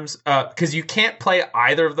sometimes, because you can't play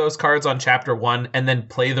either of those cards on Chapter 1 and then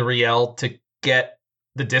play the Riel to get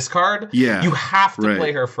the discard. Yeah, you have to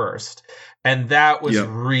play her first. And that was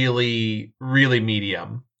really, really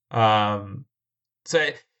medium. So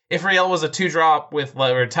if Riel was a 2-drop with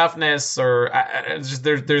lower toughness, or just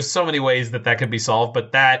there's so many ways that could be solved,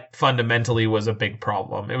 but that fundamentally was a big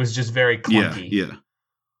problem. It was just very clunky.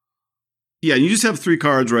 Yeah, and you just have 3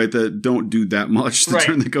 cards, right, that don't do that much the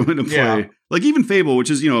turn they come into play. Yeah. Like, even Fable, which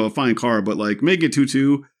is, you know, a fine card, but, like, making it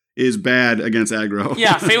 2/2 is bad against aggro.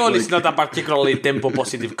 Yeah, Fable like, is not a particularly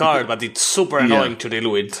tempo-positive card, but it's super annoying to deal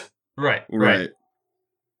with. Right.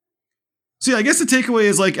 So yeah, I guess the takeaway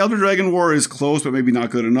is, like, Elder Dragon War is close, but maybe not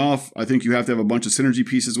good enough. I think you have to have a bunch of synergy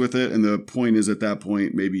pieces with it, and the point is, at that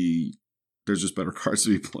point, maybe there's just better cards to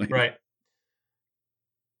be playing. Right.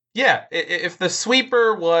 Yeah, if the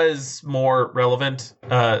sweeper was more relevant,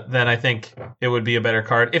 then I think it would be a better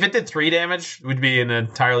card. If it did 3 damage, it would be in an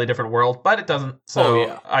entirely different world, but it doesn't.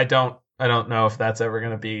 So I don't know if that's ever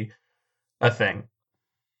going to be a thing.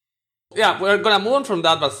 Yeah, we're going to move on from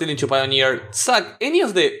that, but still into Pioneer. Zach, any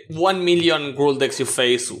of the 1 million Gruul decks you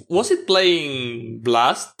face, was it playing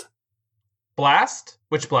Blast? Blast?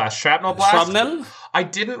 Which Blast? Shrapnel Blast? Shrapnel? I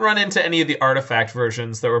didn't run into any of the artifact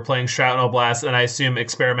versions that were playing Shrapnel Blast, and I assume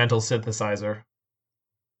Experimental Synthesizer.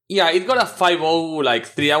 Yeah, it got a 5-0 like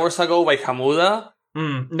 3 hours ago by Hamuda.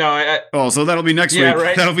 No, so that'll be next week.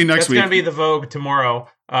 Right? That'll be next week. It's going to be the Vogue tomorrow.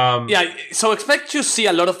 Yeah, so expect to see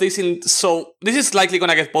a lot of this so this is likely going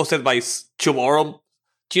to get posted by tomorrow,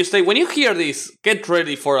 Tuesday. When you hear this, get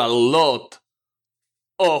ready for a lot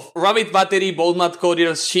of Rabbit Battery, Boldmouth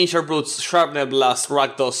Couriers, Ginger Brutes, Shrapnel Blast,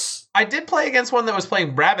 Rakdos. I did play against one that was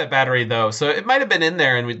playing Rabbit Battery, though, so it might have been in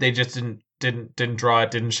there and they just didn't draw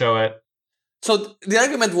it, didn't show it. So the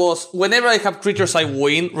argument was, whenever I have creatures, I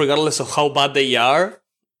win, regardless of how bad they are.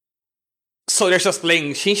 So they're just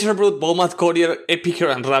playing Ginger Brute, Boldmouth Courier,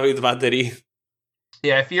 Epicer, and Rabbit Battery.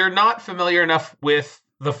 Yeah, if you're not familiar enough with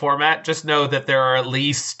the format, just know that there are at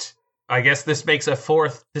least, I guess this makes a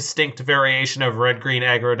 4th distinct variation of red-green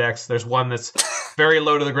aggro decks. There's one that's very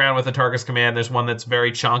low to the ground with a Targus Command. There's one that's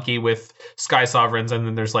very chonky with Sky Sovereigns, and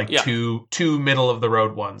then there's like two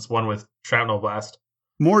middle-of-the-road ones, one with Shrapnel Blast.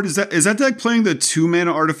 Mort, is that deck playing the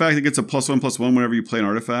 2-mana artifact that gets a +1/+1 whenever you play an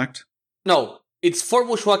artifact? No. It's 4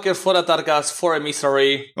 Bushwhacker, 4 Atarkas, 4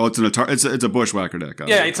 Emissary. Oh, it's a Bushwhacker deck.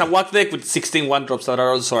 Yeah, it's a whack deck with 16 1-drops that are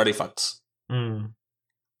also artifacts.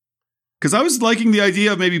 Because I was liking the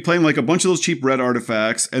idea of maybe playing like a bunch of those cheap red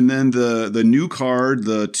artifacts, and then the new card,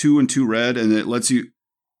 the 2 and 2 red, and it lets you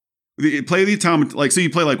play the automaton. Like, so you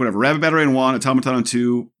play like whatever, Rabbit Battery on 1, Automaton on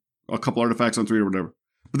 2, a couple artifacts on 3 or whatever.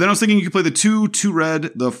 But then I was thinking you could play the 2 red,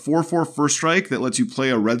 the 4/4 first strike that lets you play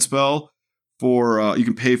a red spell. For you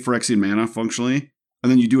can pay Phyrexian mana functionally,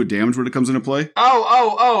 and then you do a damage when it comes into play.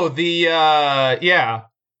 Yeah.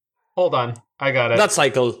 Hold on, I got it. That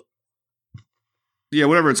cycle. Yeah,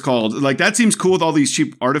 whatever it's called. Like, that seems cool with all these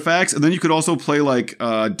cheap artifacts, and then you could also play like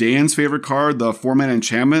Dan's favorite card, the 4-mana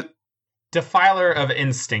enchantment Defiler of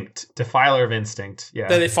Instinct. Yeah.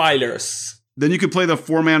 The Defilers. Then you could play the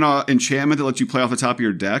 4-mana enchantment that lets you play off the top of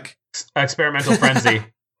your deck. Experimental Frenzy.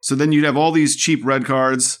 So then you'd have all these cheap red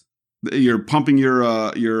cards. You're pumping your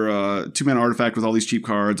 2-mana artifact with all these cheap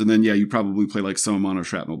cards, and then you'd probably play like some amount of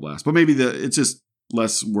Shrapnel Blast. But maybe it's just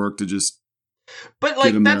less work to just. But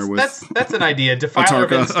like that's an idea. Defiler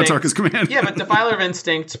of Instinct. Atarka's Command. Yeah, but Defiler of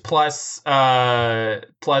Instinct plus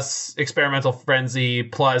Experimental Frenzy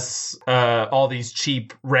plus all these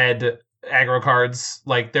cheap red aggro cards.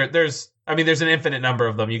 Like there's an infinite number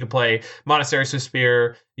of them. You can play Monastery Swift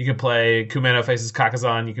Spear, you can play Kumeno Faces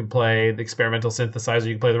Kakazan, you can play the Experimental Synthesizer,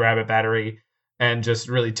 you can play the Rabbit Battery, and just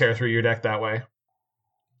really tear through your deck that way.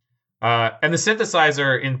 And the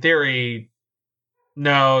Synthesizer, in theory,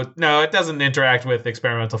 no, it doesn't interact with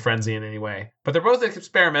Experimental Frenzy in any way. But they're both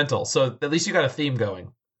experimental, so at least you got a theme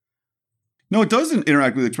going. No, it doesn't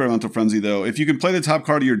interact with Experimental Frenzy, though. If you can play the top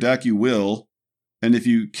card of your deck, you will. And if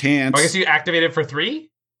you can't... I guess you activate it for 3?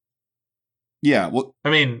 Yeah, well... I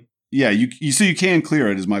mean... Yeah, you can clear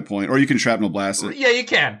it, is my point. Or you can Shrapnel Blast it. Yeah, you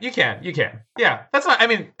can. Yeah, that's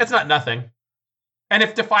not nothing. And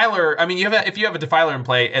if Defiler... I mean, if you have a Defiler in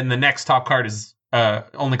play and the next top card is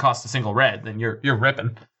only costs a single red, then you're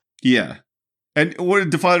ripping. Yeah. And what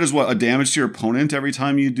Defiler does a damage to your opponent every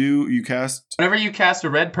time you cast? Whenever you cast a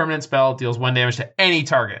red permanent spell, it deals 1 damage to any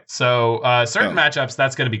target. So certain matchups,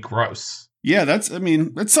 that's going to be gross. Yeah, that's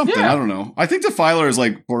something. Yeah. I don't know. I think Defiler is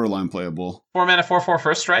like borderline playable. 4-mana 4/4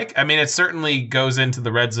 first strike. I mean, it certainly goes into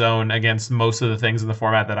the red zone against most of the things in the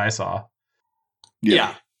format that I saw.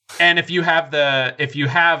 Yeah. And if you have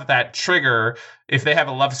that trigger, if they have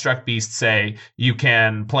a Lovestruck Beast, say, you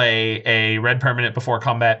can play a red permanent before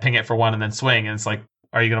combat, ping it for 1, and then swing. And it's like,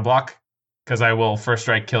 are you going to block? Because I will first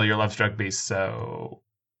strike kill your Lovestruck Beast. So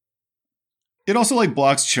it also like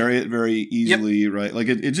blocks Chariot very easily, right? Like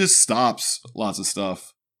it just stops lots of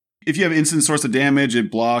stuff. If you have instant source of damage,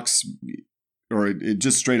 it blocks, or it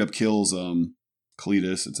just straight up kills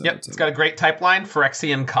Kalitas. It's got a great type line,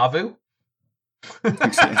 Phyrexian Kavu.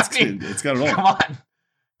 It's got it all.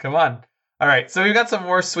 Come on. All right, so we've got some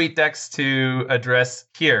more sweet decks to address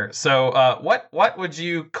here. So what would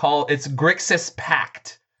you call its Grixis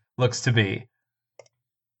Pact looks to be?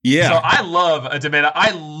 Yeah. So I love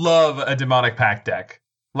a Demonic Pact deck.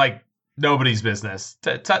 Like nobody's business.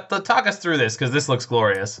 Talk us through this, because this looks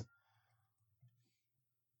glorious.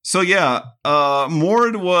 So yeah,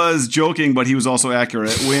 Mord was joking, but he was also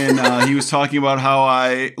accurate when he was talking about how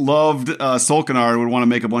I loved Solkanar and would want to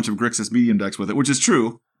make a bunch of Grixis medium decks with it, which is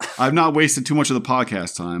true. I've not wasted too much of the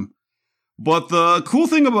podcast time. But the cool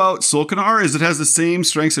thing about Solkanar is it has the same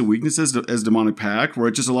strengths and weaknesses as Demonic Pact, where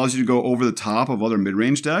it just allows you to go over the top of other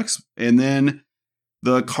mid-range decks. And then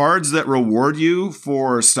the cards that reward you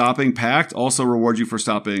for stopping Pact also reward you for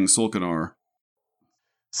stopping Solkanar.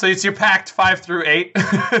 So it's your Pact 5 through 8.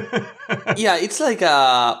 Yeah, it's like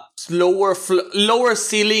a lower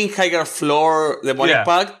ceiling, higher floor Demonic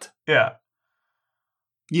Pact. Yeah.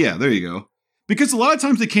 Yeah, there you go. Because a lot of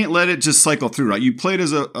times they can't let it just cycle through, right? You play it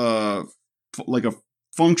as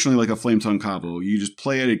functionally like a Flame Tongue Kavu. You just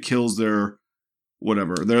play it, it kills their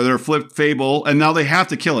flip Fable, and now they have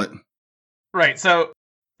to kill it. Right, so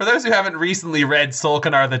for those who haven't recently read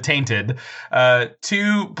Solkanar the Tainted,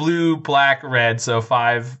 2 blue, black, red, so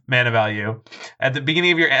 5 mana value. At the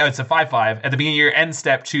beginning of your... it's a 5/5. At the beginning of your end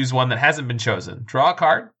step, choose one that hasn't been chosen. Draw a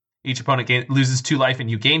card. Each opponent loses 2 life and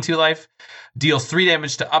you gain 2 life. Deals 3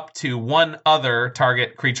 damage to up to 1 other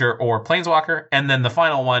target creature or planeswalker. And then the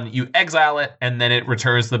final one, you exile it, and then it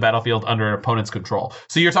returns to the battlefield under an opponent's control.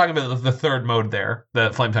 So you're talking about the third mode there,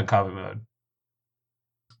 the Flame Tongue Kavu mode.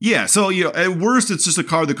 Yeah, so at worst, it's just a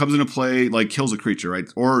card that comes into play, like kills a creature, right,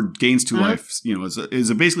 or gains 2 life.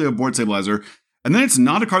 Is basically a board stabilizer, and then it's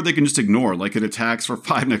not a card they can just ignore. Like it attacks for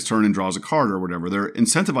 5 next turn and draws a card or whatever. They're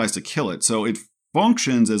incentivized to kill it, so it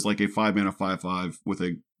functions as like a 5-mana 5/5 with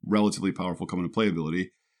a relatively powerful come into play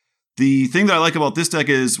ability. The thing that I like about this deck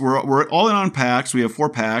is we're all in on Pacts. We have 4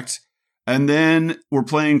 Pact, and then we're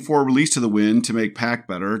playing 4 Release to the Wind to make Pact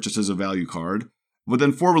better, just as a value card. But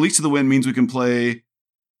then 4 Release to the Wind means we can play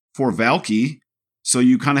 4 Valki, so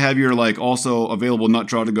you kind of have your like also available nut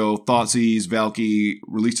draw to go Thoughtseize, Valki,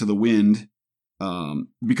 Release to the Wind,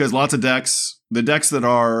 because lots of decks, the decks that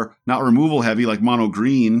are not removal heavy like mono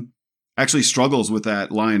green, actually struggles with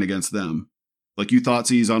that line against them. Like you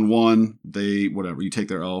Thoughtseize on 1, you take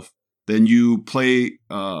their elf, then you play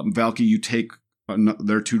Valki, you take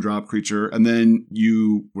their 2-drop creature, and then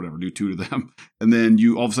you do 2 to them, and then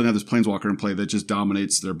you all of a sudden have this Planeswalker in play that just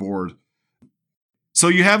dominates their board. So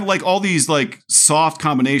you have like all these like soft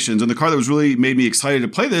combinations, and the card that was really made me excited to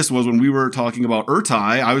play this was when we were talking about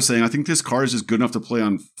Urtai. I was saying I think this card is just good enough to play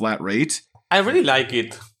on flat rate. I really like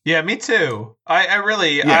it. Yeah, me too. I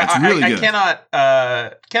really, it's really I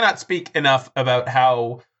good. cannot speak enough about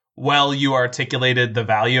how well you articulated the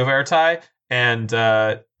value of Urtai, and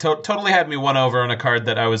totally had me won over on a card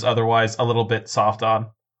that I was otherwise a little bit soft on.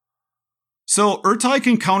 So Urtai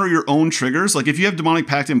can counter your own triggers. Like if you have Demonic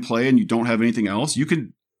Pact in play and you don't have anything else, you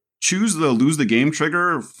can choose the lose the game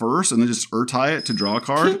trigger first and then just Urtai it to draw a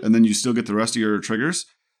card, and then you still get the rest of your triggers.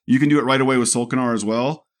 You can do it right away with Solkanar as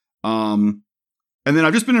well. And then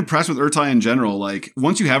I've just been impressed with Urtai in general. Like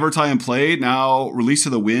once you have Urtai in play, now Release to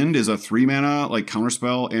the Wind is a 3-mana like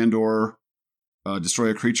counterspell and or destroy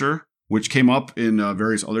a creature, which came up in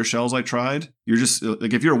various other shells I tried. You're just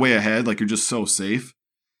like if you're way ahead, like you're just so safe.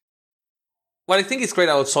 What I think is great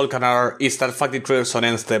about Solkanar is that fact it triggers on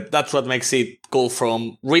end step. That's what makes it go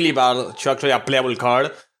from really bad to actually a playable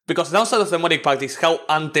card. Because the downside of Demonic Pact is how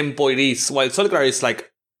untempo it is, while Solkanar is like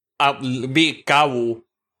a big Kabu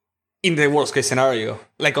in the worst case scenario.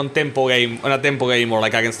 Like on a tempo game or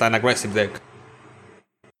like against an aggressive deck.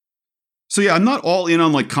 So yeah, I'm not all in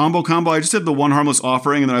on like combo. I just have the one Harmless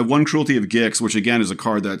Offering, and then I have one Cruelty of Gix, which again is a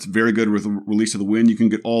card that's very good with Release to the Wind. You can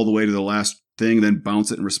get all the way to the last thing, then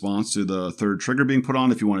bounce it in response to the third trigger being put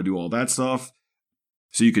on if you want to do all that stuff.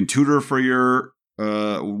 So you can tutor for your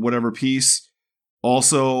whatever piece.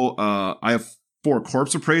 Also, I have 4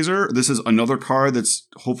 Corpse Appraiser. This is another card that's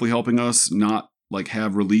hopefully helping us not like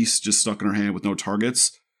have release just stuck in our hand with no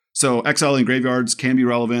targets. So exiling graveyards can be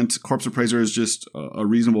relevant. Corpse Appraiser is just a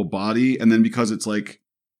reasonable body. And then because it's like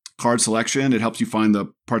card selection, it helps you find the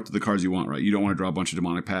parts of the cards you want, right? You don't want to draw a bunch of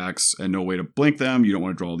Demonic Pacts and no way to blink them. You don't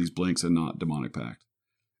want to draw all these blinks and not Demonic Pact.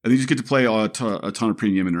 And then you just get to play a ton of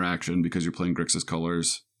premium interaction because you're playing Grixis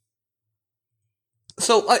colors.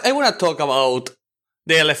 So I want to talk about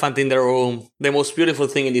the elephant in the room, the most beautiful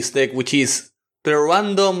thing in this deck, which is the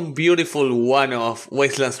random beautiful one-off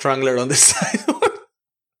Wasteland Strangler on the side.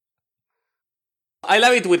 I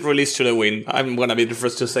love it with Release to the Wind. I'm going to be the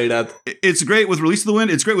first to say that. It's great with Release to the Wind.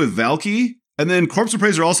 It's great with Valky. And then Corpse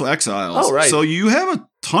Appraiser also exiles. Oh, right. So you have a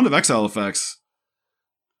ton of exile effects.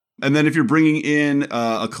 And then if you're bringing in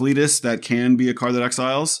a Kalitas, that can be a card that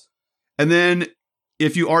exiles. And then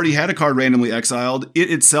if you already had a card randomly exiled, it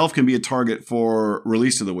itself can be a target for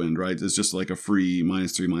Release to the Wind, right? It's just like a free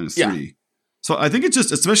 -3/-3. Yeah. So I think it's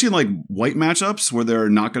just, especially in like white matchups where they're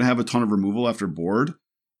not going to have a ton of removal after board,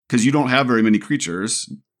 because you don't have very many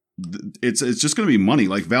creatures, it's just going to be money.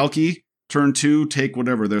 Like Valky, turn 2, take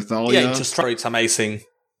whatever, their Thalia. Yeah, it's amazing.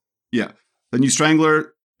 Yeah. Then you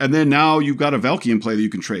Strangler, and then now you've got a Valky in play that you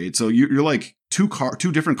can trade. So you're like two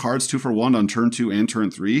different cards, 2 for 1 on turn 2 and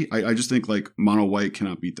turn 3. I just think like mono white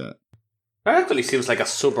cannot beat that. That actually seems like a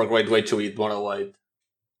super great way to beat mono white.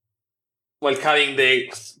 While having the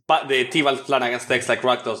T-Valve plan against decks like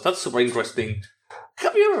Rakdos, that's super interesting.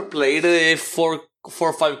 Have you ever played a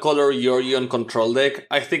 4/5 color Yorion control deck?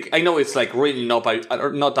 I know it's like really not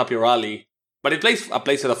up your alley, but it plays a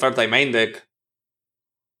playset of Urtai main deck.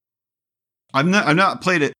 I've not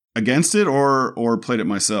played it against it or played it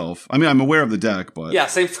myself. I mean, I'm aware of the deck, but yeah,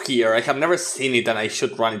 same here. I have never seen it, and I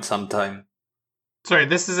should run it sometime. Sorry,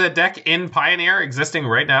 this is a deck in Pioneer existing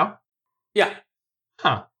right now? Yeah.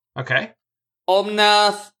 Huh. Okay.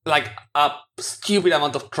 Omnath, like a stupid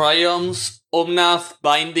amount of Triumphs. Omnath,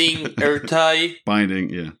 Binding, Urtai. Binding,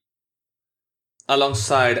 yeah.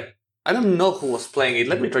 Alongside, I don't know who was playing it.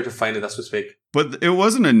 Let me try to find it as we speak. But it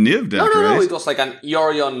wasn't a Niv deck, right? No, it was like an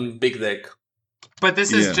Yorion big deck. But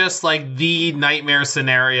this is just like the nightmare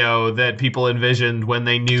scenario that people envisioned when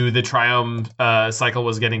they knew the Triumph cycle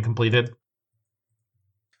was getting completed.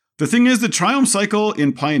 The thing is, the Triumph cycle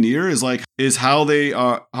in Pioneer is how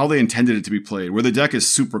they intended it to be played, where the deck is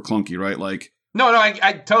super clunky, right? Like no,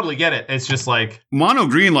 I totally get it. It's just like mono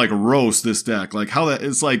green like roast this deck, like how that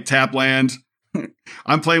it's like tap land.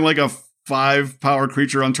 I'm playing like a 5 power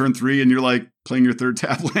creature on turn 3, and you're like playing your 3rd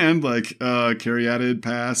tap land, like Caryatid,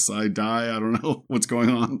 pass, I die, I don't know what's going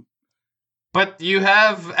on. But you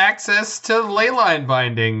have access to Leyline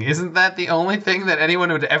Binding. Isn't that the only thing that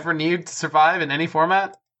anyone would ever need to survive in any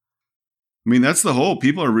format? I mean, that's the whole.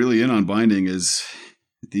 People are really in on Binding is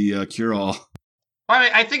the cure-all. Well, I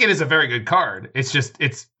mean, I think it is a very good card. It's just,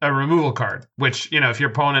 it's a removal card, which, if your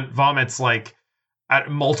opponent vomits like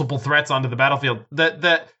multiple threats onto the battlefield,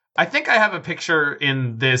 I think I have a picture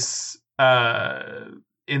in this, the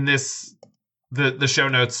show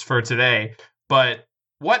notes for today, but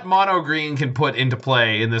what mono green can put into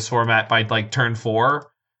play in this format by like turn 4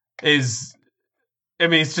 is, I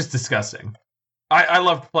mean, it's just disgusting. I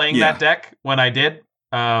loved playing Yeah. that deck when I did.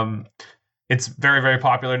 It's very, very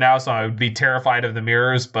popular now, so I would be terrified of the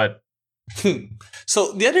mirrors, but...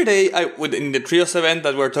 So the other day, in the Trios event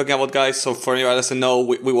that we're talking about, guys, so for anyone that doesn't know,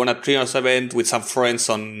 we won a Trios event with some friends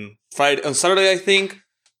on Saturday, I think.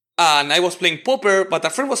 And I was playing Popper, but a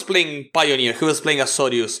friend was playing Pioneer. He was playing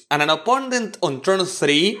Azorius. And an opponent on turn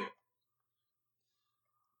 3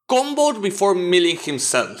 comboed before milling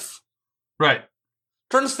himself. Right.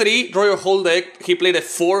 Turn 3, draw your whole deck. He played the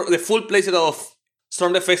full playset of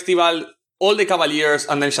Storm the Festival, all the Cavaliers,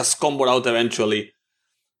 and then just comboed out eventually.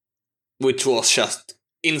 Which was just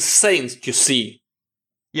insane to see.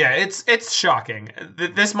 Yeah, it's shocking.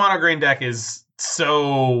 This mono green deck is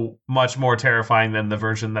so much more terrifying than the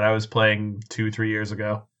version that I was playing 2-3 years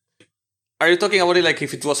ago. Are you talking about it like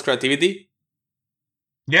if it was creativity?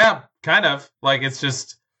 Yeah, kind of. Like, it's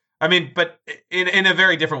just... I mean, but in a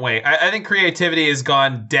very different way. I think creativity has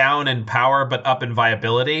gone down in power, but up in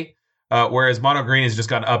viability. Whereas mono green has just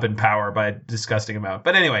gone up in power by a disgusting amount.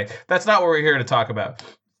 But anyway, that's not what we're here to talk about.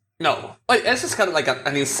 No. It's just kind of like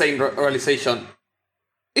an insane realization.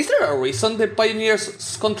 Is there a reason the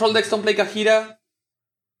Pioneers' control decks don't play Kahira?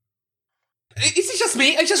 Is it just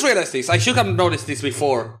me? I just realized this. I should have noticed this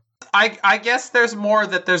before. I guess there's more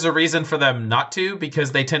that there's a reason for them not to,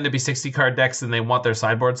 because they tend to be 60-card decks and they want their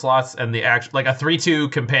sideboard slots, and the like a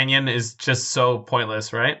 3/2 companion is just so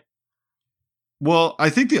pointless, right? Well, I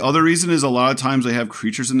think the other reason is a lot of times they have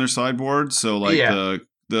creatures in their sideboard. So like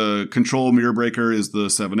the control Mirror Breaker is the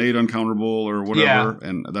 7/8 uncounterable or whatever,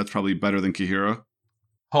 and that's probably better than Kahira.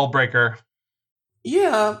 Hull Breaker.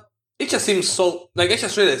 Yeah. It just seems so... Like, I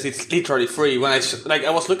just realized it's literally free. When I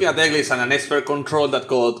was looking at deck list and an expert control that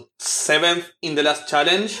got 7th in the last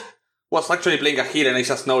challenge was actually playing Kahira, and I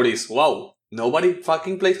just noticed, wow, nobody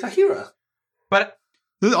fucking plays Kahira. But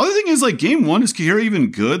the other thing is, like, game 1, is Kahira even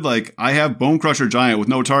good? Like, I have Bone Crusher Giant with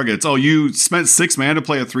no targets. Oh, you spent 6 mana to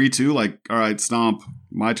play a 3/2? Like, all right, stomp.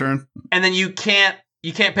 My turn. And then you can't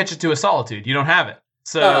pitch it to a Solitude. You don't have it.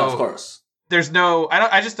 So No, of course. There's no...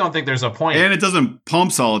 I just don't think there's a point. And it doesn't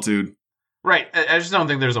pump Solitude. Right. I just don't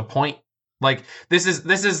think there's a point. Like, this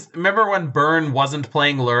is... Remember when Burn wasn't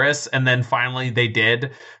playing Lurrus, and then finally they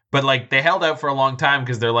did? But, like, they held out for a long time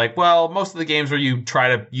because they're like, well, most of the games where you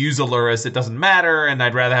try to use a Lurrus, it doesn't matter, and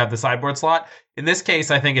I'd rather have the sideboard slot. In this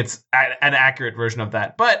case, I think it's an accurate version of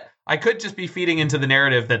that. But I could just be feeding into the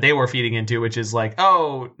narrative that they were feeding into, which is like,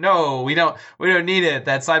 oh, no, we don't need it.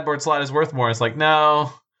 That sideboard slot is worth more. It's like,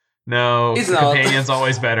 no, It's not. Companion's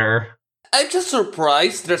always better. I'm just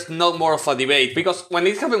surprised there's not more of a debate, because when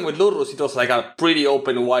it happened with Lurrus, it was like a pretty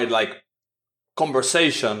open, wide, like,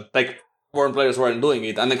 conversation. Like, foreign players weren't doing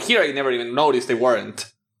it. And then here I never even noticed they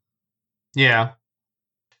weren't. Yeah.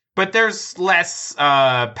 But there's less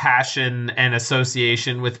passion and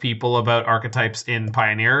association with people about archetypes in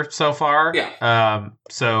Pioneer so far. Yeah.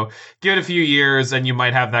 So give it a few years and you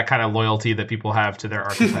might have that kind of loyalty that people have to their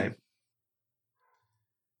archetype.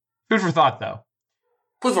 Food for thought, though.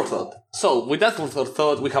 Food for thought. So, with that food for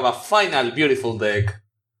thought, we have a final beautiful deck.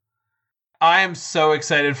 I am so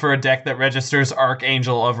excited for a deck that registers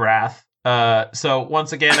Archangel of Wrath. So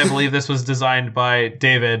once again, I believe this was designed by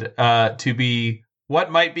David to be what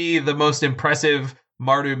might be the most impressive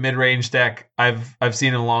Mardu mid-range deck I've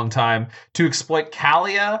seen in a long time, to exploit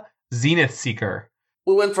Kaalia, Zenith Seeker.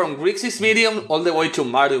 We went from Grixis medium all the way to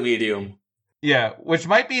Mardu medium. Yeah, which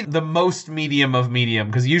might be the most medium of medium,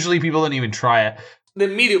 because usually people don't even try it. The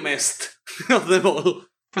mediumest of them all.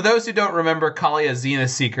 For those who don't remember Kaalia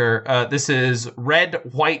Zenith Seeker, this is red,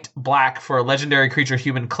 white, black for a legendary creature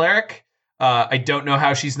human cleric. I don't know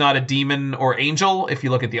how she's not a demon or angel if you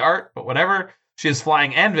look at the art, but whatever. She has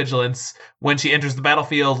flying and vigilance. When she enters the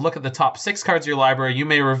battlefield, look at the top 6 cards of your library. You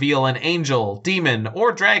may reveal an angel, demon,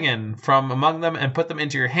 or dragon from among them and put them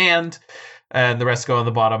into your hand. And the rest go on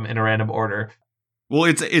the bottom in a random order. Well,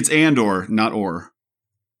 it's and/or, not or.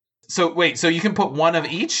 So wait, so you can put one of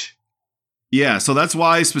each? Yeah, so that's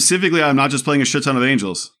why specifically I'm not just playing a shit ton of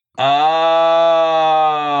angels.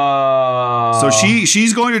 So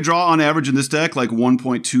she's going to draw on average in this deck like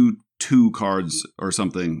 1.22 cards or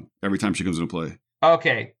something every time she comes into play.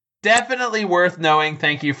 Okay, definitely worth knowing.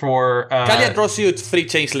 Thank you for... Kaalia draws you 3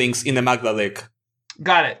 changelings in the Magda deck.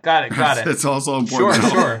 Got it. That's also important.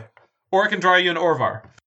 Sure. Or it can draw you an Orvar.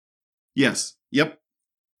 Yes. Yep.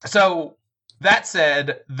 So... That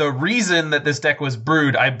said, the reason that this deck was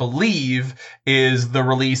brewed, I believe, is the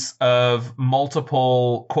release of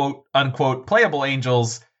multiple quote-unquote playable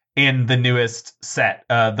angels in the newest set.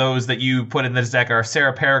 Those that you put in this deck are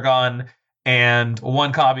Sarah Paragon and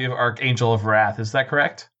 1 copy of Archangel of Wrath. Is that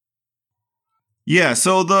correct? Yeah,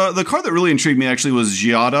 so the card that really intrigued me actually was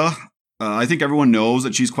Giada. I think everyone knows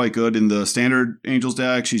that she's quite good in the standard Angels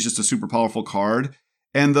deck. She's just a super powerful card.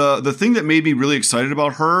 And the thing that made me really excited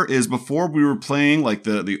about her is before we were playing, like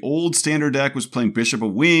the old standard deck was playing Bishop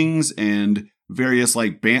of Wings, and various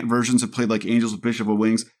like Bant versions have played like Angels with Bishop of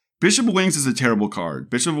Wings. Bishop of Wings is a terrible card.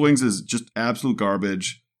 Bishop of Wings is just absolute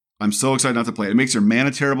garbage. I'm so excited not to play it. It makes your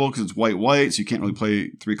mana terrible because it's white, so you can't really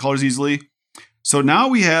play 3 colors easily. So now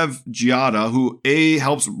we have Giada, who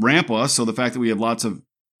helps ramp us. So the fact that we have lots of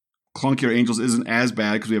clunkier Angels isn't as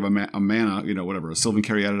bad because we have a mana, a Sylvan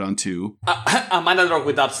Carry added on too. A mana drop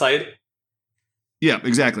with upside. Yeah,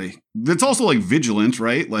 exactly. It's also like Vigilant,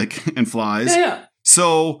 right? Like, and flies. Yeah.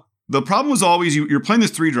 So the problem was always you're playing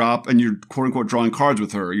this 3-drop and you're quote unquote drawing cards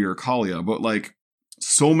with her, you're Kaalia, but like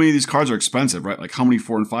so many of these cards are expensive, right? Like how many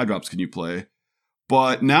 4 and 5 drops can you play?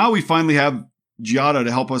 But now we finally have Giada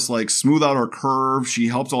to help us like smooth out our curve. She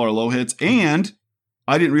helps all our low hits, and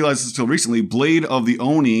I didn't realize this until recently, Blade of the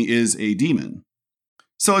Oni is a demon.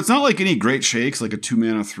 So it's not like any great shakes, like a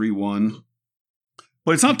 2-mana 3/1,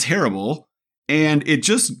 but it's not terrible. And it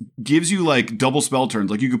just gives you like double spell turns.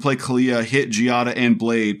 Like you could play Kaalia, hit Giada and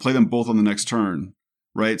Blade, play them both on the next turn,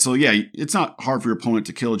 right? So yeah, it's not hard for your opponent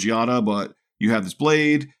to kill Giada, but you have this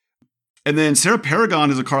Blade. And then Sarah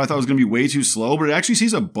Paragon is a card I thought was going to be way too slow, but it actually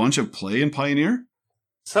sees a bunch of play in Pioneer.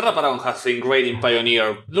 Sarah Paragon has been great in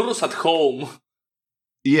Pioneer. Lurus at home.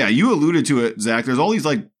 Yeah, you alluded to it, Zach. There's all these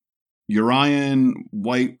like Urian,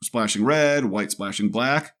 white splashing red, white splashing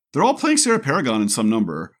black. They're all playing Sarah Paragon in some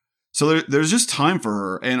number. So there's just time for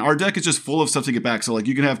her. And our deck is just full of stuff to get back. So like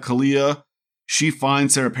you can have Kaalia, she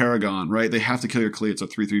finds Sarah Paragon, right? They have to kill your Kaalia. It's a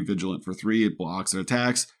 3/3 Vigilant for 3. It blocks, it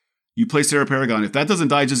attacks. You play Sarah Paragon. If that doesn't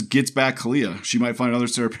die, it just gets back Kaalia. She might find another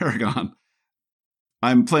Sarah Paragon.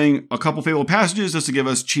 I'm playing a couple Fabled Passages just to give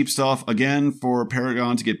us cheap stuff again for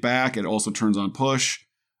Paragon to get back. It also turns on push.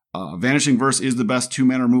 Vanishing Verse is the best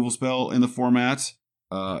 2-mana removal spell in the format.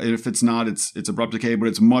 And if it's not, it's Abrupt Decay, but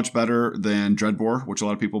it's much better than Dreadbore, which a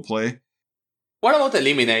lot of people play. What about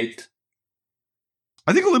Eliminate?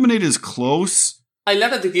 I think Eliminate is close. I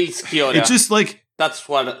love that it kills Kiora. It's just like... That's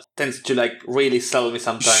what tends to like really sell me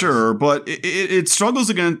sometimes. Sure, but it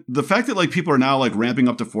struggles again. The fact that like people are now like ramping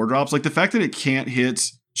up to 4-drops, like the fact that it can't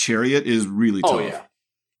hit Chariot is really tough. Oh yeah.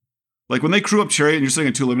 Like when they crew up Chariot and you're sitting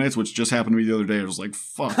at 2 Eliminates, which just happened to me the other day, I was like,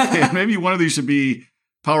 fuck, man, maybe one of these should be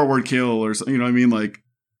Power Word Kill or something. You know what I mean? Like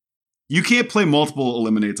you can't play multiple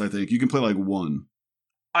Eliminates, I think. You can play like one.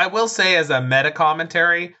 I will say as a meta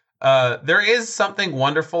commentary, there is something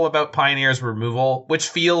wonderful about Pioneer's removal, which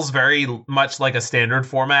feels very much like a standard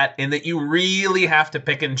format in that you really have to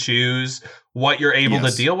pick and choose what you're able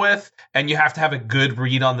to deal with, and you have to have a good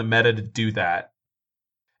read on the meta to do that.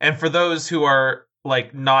 And for those who are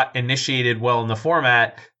like not initiated well in the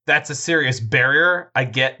format, that's a serious barrier. I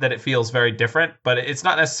get that it feels very different, but it's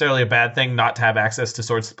not necessarily a bad thing not to have access to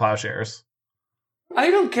Swords to Plowshares. I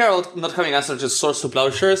don't care about not having access to Swords to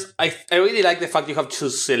Plowshares. I really like the fact you have to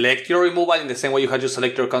select your removal in the same way you had to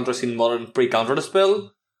select your counters in Modern pre-counter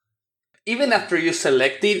spell. Even after you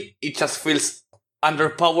select it, it just feels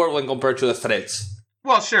underpowered when compared to the threats.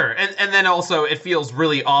 Well, sure. And then also it feels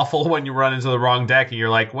really awful when you run into the wrong deck and you're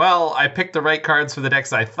like, well, I picked the right cards for the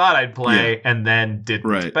decks I thought I'd play and then didn't.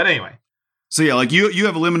 Right. But anyway. So yeah, like you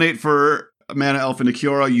have Eliminate for Mana Elf into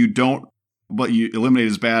Kiora. You don't, but you Eliminate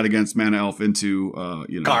is bad against Mana Elf into,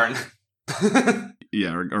 Karn.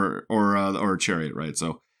 Yeah, or Chariot, right?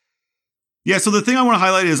 So yeah, so the thing I want to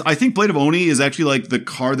highlight is I think Blade of Oni is actually like the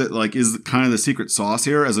card that like is kind of the secret sauce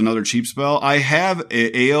here as another cheap spell. I have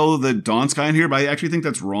Ao the Dawnsky in here, but I actually think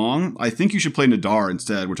that's wrong. I think you should play Nadar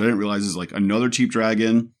instead, which I didn't realize is like another cheap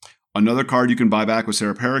dragon, another card you can buy back with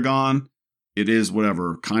Sarah Paragon. It is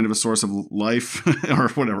whatever, kind of a source of life or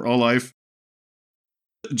whatever, all life.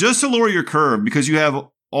 Just to lower your curve because you have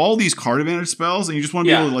all these card advantage spells and you just want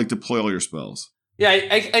to be able to like deploy all your spells. Yeah,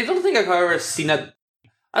 I don't think I've ever seen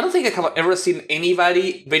I don't think I have ever seen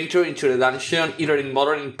anybody venture into the dungeon, either in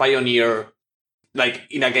Modern or in Pioneer, like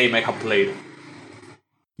in a game I have played.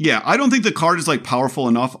 Yeah, I don't think the card is like powerful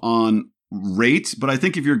enough on rate, but I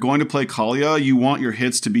think if you're going to play Kaalia, you want your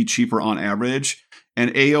hits to be cheaper on average.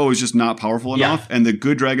 And AO is just not powerful enough, and the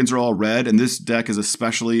good dragons are all red, and this deck is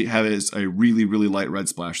especially has a really, really light red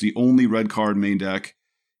splash. The only red card main deck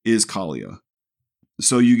is Kaalia.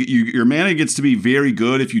 So your mana gets to be very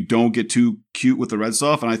good if you don't get too cute with the red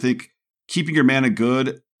stuff, and I think keeping your mana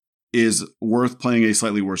good is worth playing a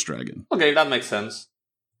slightly worse dragon. Okay, that makes sense.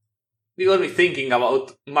 You got me thinking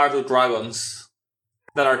about Mardu dragons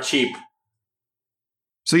that are cheap.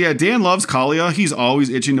 So yeah, Dan loves Kaalia. He's always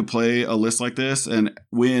itching to play a list like this, and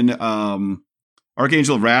when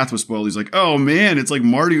Archangel of Wrath was spoiled, he's like, oh man, it's like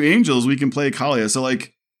Mardu Angels, we can play Kaalia. So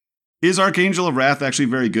like, Is Archangel of Wrath actually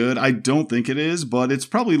very good? I don't think it is, but it's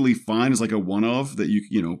probably fine as like a one of that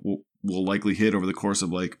will likely hit over the course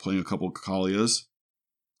of like playing a couple of Kalias.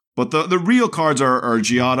 But the real cards are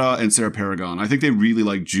Giada and Sarah Paragon. I think they really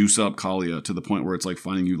like juice up Kalia to the point where it's like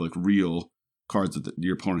finding you like real cards that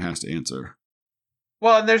your opponent has to answer.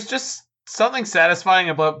 Well, and there's just something satisfying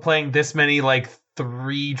about playing this many like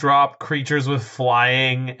 3-drop creatures with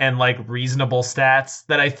flying and like reasonable stats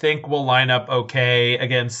that I think will line up okay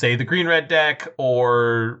against, say, the green-red deck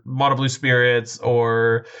or Mono Blue Spirits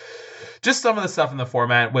or just some of the stuff in the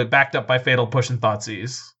format with backed up by Fatal Push and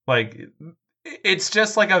Thoughtseize. Like, it's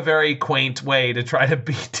just like a very quaint way to try to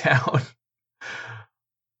beat down.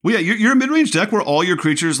 Well, yeah, you're a mid-range deck where all your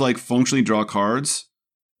creatures like functionally draw cards.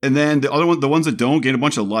 And then the ones that don't, gain a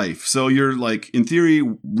bunch of life. So you're, like, in theory,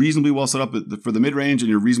 reasonably well set up for the mid-range, and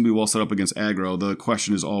you're reasonably well set up against aggro. The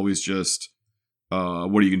question is always just, what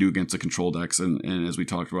are you going to do against the control decks? And as we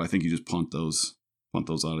talked about, I think you just punt those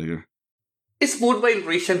out of here. Is Moonveil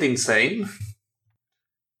Regent insane?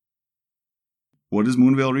 What is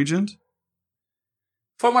Moonveil Regent?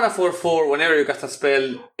 4 mana 4/4, whenever you cast a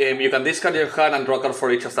spell, you can discard your hand and draw a card for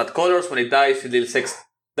each of that colors. When it dies, it deals 6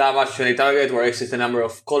 damage to any target, where X is the number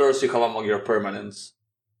of colors you have among your permanents.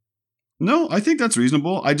 No, I think that's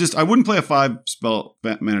reasonable. I wouldn't play a 5-spell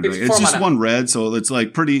mana dragon. It's just 1 red, so it's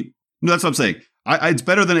like pretty... No, that's what I'm saying. It's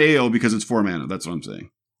better than AO because it's 4 mana. That's what I'm saying.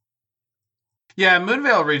 Yeah,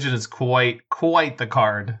 Moonveil Regent is quite the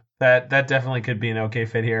card. That definitely could be an okay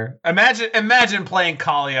fit here. Imagine playing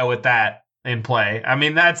Kalia with that in play. I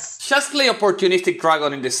mean, that's... Just play Opportunistic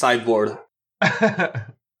Dragon in the sideboard.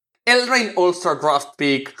 Eldraine All-Star Draft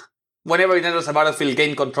pick. Whenever it enters the battlefield,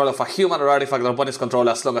 gain control of a human or artifact or opponent's control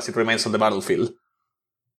as long as it remains on the battlefield.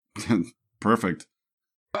 Perfect.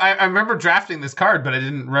 I remember drafting this card, but I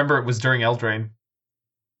didn't remember it was during Eldraine.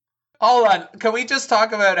 Hold on. Can we just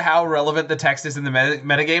talk about how relevant the text is in the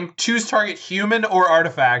metagame? Choose target human or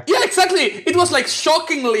artifact. Yeah, exactly. It was like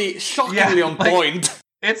shockingly on point.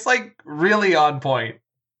 It's like really on point.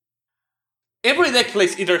 Every deck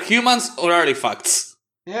plays either humans or artifacts.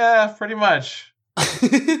 Yeah, pretty much.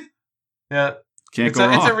 Yeah. Can't go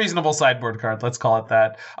wrong. It's a reasonable sideboard card, let's call it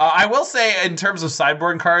that. I will say, in terms of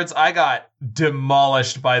sideboard cards, I got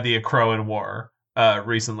demolished by the Akroan War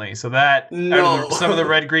recently. So that, some of the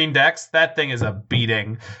red-green decks, that thing is a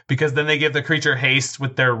beating. Because then they give the creature haste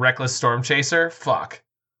with their Reckless Storm Chaser. Fuck.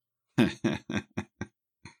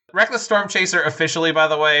 Reckless Storm Chaser officially, by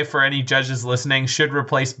the way, for any judges listening, should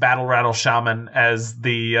replace Battle Rattle Shaman as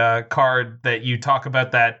the card that you talk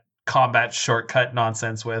about that combat shortcut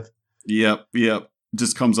nonsense with. Yep.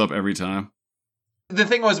 Just comes up every time. The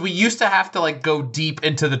thing was, we used to have to like go deep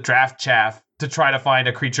into the draft chaff to try to find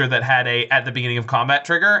a creature that had a at the beginning of combat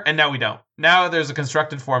trigger, and now we don't. Now there's a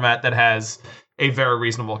constructed format that has a very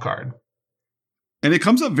reasonable card. And it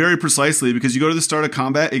comes up very precisely because you go to the start of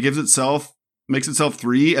combat, it makes itself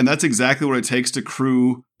 3, and that's exactly what it takes to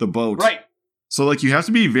crew the boat. Right. So, like, you have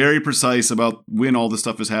to be very precise about when all this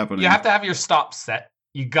stuff is happening. You have to have your stop set.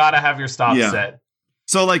 You gotta have your stop set.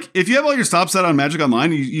 So, like, if you have all your stop set on Magic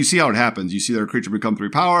Online, you see how it happens. You see their creature become 3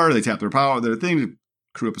 power, they tap their thing,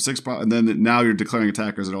 crew up a 6 power, and then now you're declaring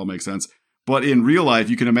attackers. It all makes sense. But in real life,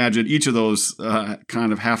 you can imagine each of those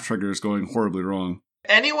kind of half triggers going horribly wrong.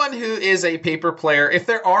 Anyone who is a paper player, if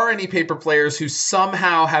there are any paper players who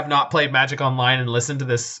somehow have not played Magic Online and listened to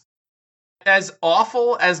this, as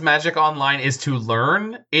awful as Magic Online is to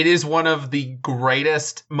learn, it is one of the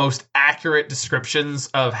greatest, most accurate descriptions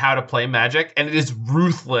of how to play Magic, and it is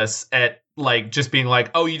ruthless at like just being like,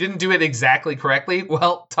 oh, you didn't do it exactly correctly?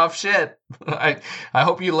 Well, tough shit. I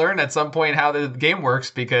hope you learn at some point how the game works,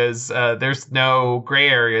 because there's no gray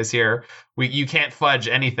areas here. You can't fudge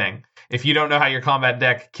anything. If you don't know how your combat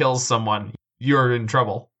deck kills someone, you're in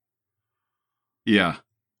trouble. Yeah.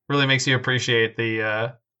 Really makes you appreciate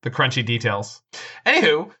the crunchy details.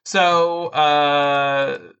 Anywho, so,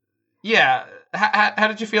 yeah. How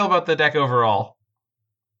did you feel about the deck overall?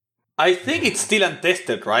 I think it's still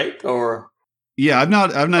untested, right? Or yeah, I've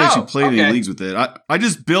not actually played any leagues with it. I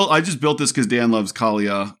just built this because Dan loves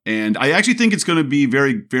Kalia, and I actually think it's going to be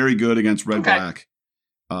very, very good against red black.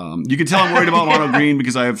 You can tell I'm worried about mono green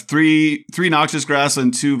because I have three Noxious Grass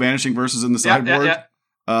and 2 Vanishing Verses in the sideboard.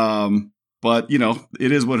 But, you know,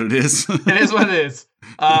 it is what it is. It is what it is.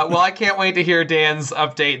 Well, I can't wait to hear Dan's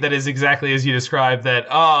update that is exactly as you described, that,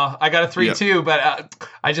 I got a 3-2, but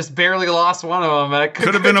I just barely lost one of them. And it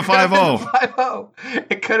could have been a 5-0.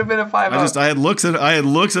 It could have been a 5-0. I had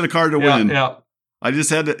looks at a card to win. Yeah. I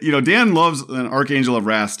just had to, Dan loves an Archangel of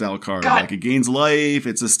Wrath style card. God. Like, it gains life,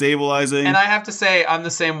 it's a stabilizing. And I have to say, I'm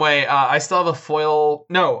the same way. I still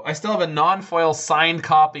have a non-foil signed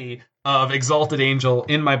copy of Exalted Angel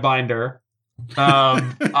in my binder.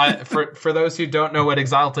 For those who don't know what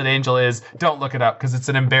Exalted Angel is, don't look it up because it's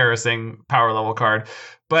an embarrassing power level card.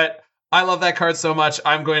 But I love that card so much.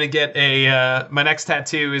 I'm going to get my next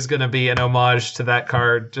tattoo is going to be an homage to that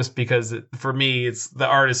card, just because for me, the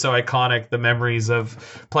art is so iconic. The memories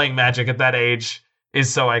of playing Magic at that age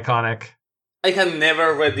is so iconic. I had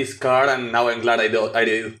never read this card, and now I'm glad I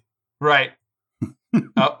did. Right.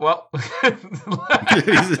 Oh, well.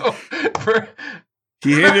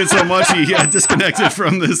 He hated it so much he got disconnected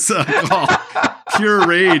from this call. Pure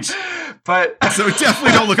rage. But so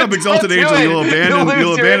definitely don't look up Exalted Angel. You'll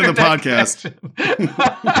abandon the podcast.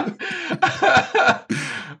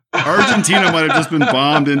 Argentina might have just been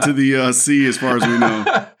bombed into the sea, as far as we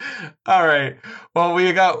know. All right. Well,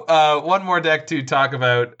 we got one more deck to talk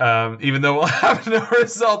about, even though we'll have no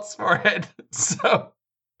results for it. So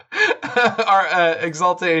our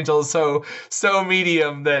Exalted Angel is so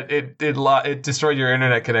medium that it destroyed your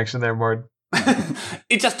internet connection there, Mord.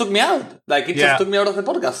 It just took me out. Just took me out of the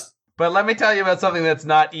podcast. But let me tell you about something that's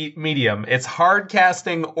not medium. It's hard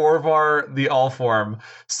casting Orvar the All-Form.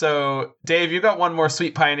 So, Dave, you got one more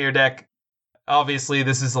Sweet Pioneer deck. Obviously,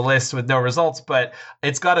 this is a list with no results, but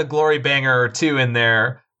it's got a Glory Banger or two in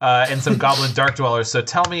there and some Goblin Dark Dwellers. So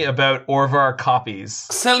tell me about Orvar copies.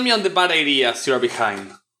 Sell me on the bad ideas you're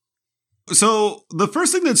behind. So the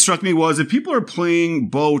first thing that struck me was if people are playing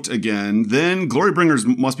Boat again, then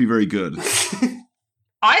Glorybringers must be very good.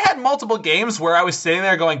 I had multiple games where I was sitting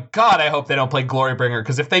there going, God, I hope they don't play Glorybringer,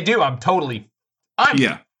 because if they do, I'm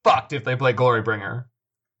fucked if they play Glorybringer.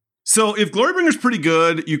 So if Glorybringer's pretty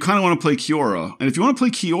good, you kind of want to play Kiora. And if you want to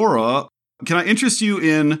play Kiora, can I interest you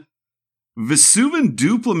in Vesuvan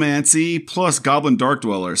Duplimancy plus Goblin Dark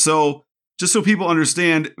Dweller? So just so people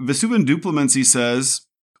understand, Vesuvan Duplimancy says,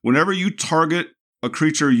 whenever you target a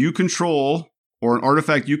creature you control or an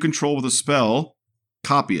artifact you control with a spell,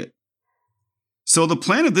 copy it. So the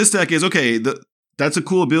plan of this deck is, okay, that's a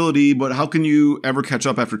cool ability, but how can you ever catch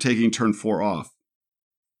up after taking turn 4 off?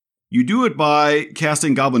 You do it by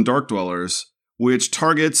casting Goblin Dark Dwellers, which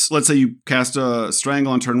targets, let's say you cast a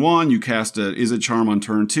Strangle on turn 1, you cast a Izzet Charm on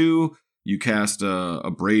turn 2, you cast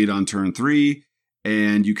a Braid on turn 3,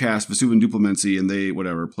 and you cast Vesuvan Duplimancy, and they,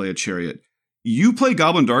 play a Chariot. You play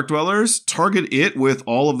Goblin Dark Dwellers, target it with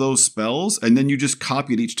all of those spells, and then you just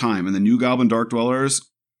copy it each time. And the new Goblin Dark Dwellers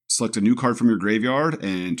select a new card from your graveyard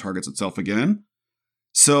and targets itself again.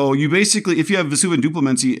 So you basically, if you have Vesuvan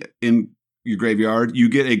Duplimancy in your graveyard, you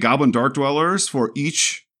get a Goblin Dark Dwellers for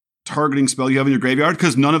each targeting spell you have in your graveyard,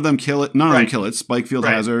 because none of them kill it. None of them kill it. Spike, Field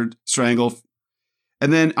Hazard, Strangle.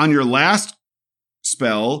 And then on your last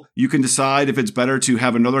spell, you can decide if it's better to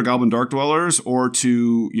have another Goblin Dark Dwellers or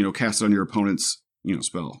to, cast it on your opponent's,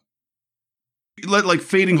 spell. Like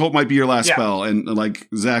Fading Hope might be your last spell, and like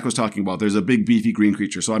Zach was talking about, there's a big beefy green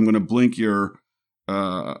creature, so I'm going to blink your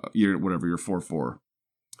 4/4,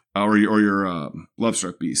 or your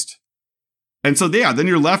Lovestruck Beast, and so then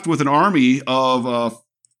you're left with an army of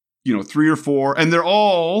 3 or 4, and they're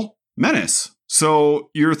all menace, so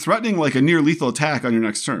you're threatening like a near lethal attack on your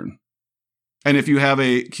next turn. And if you have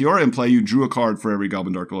a Kiora in play, you drew a card for every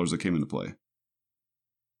Goblin Dark Dwellers that came into play.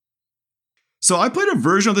 So I played a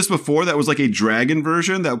version of this before that was like a dragon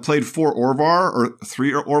version that played 4 Orvar or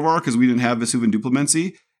 3 Orvar because we didn't have Vesuvan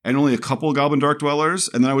Duplimancy, and only a couple Goblin Dark Dwellers.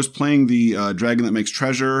 And then I was playing the dragon that makes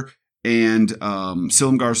treasure and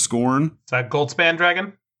Silumgar Scorn. Is that Goldspan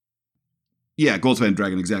Dragon? Yeah, Goldspan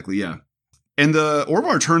Dragon, exactly, yeah. And the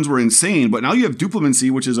Orvar turns were insane, but now you have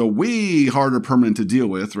Duplimancy, which is a way harder permanent to deal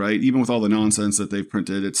with, right? Even with all the nonsense that they've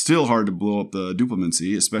printed, it's still hard to blow up the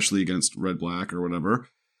Duplimancy, especially against red-black or whatever.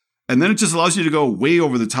 And then it just allows you to go way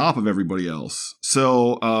over the top of everybody else.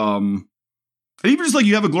 So, even just like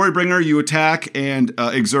you have a Glorybringer, you attack and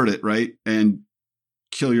exert it, right? And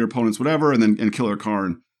kill your opponent's whatever, and kill their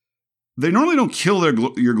Karn. They normally don't kill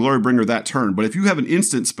your Glorybringer that turn, but if you have an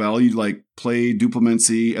instant spell, you like play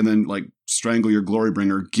Duplimancy and then like strangle your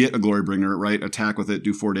Glorybringer, get a Glorybringer, right? Attack with it,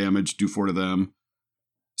 do 4 damage, do 4 to them.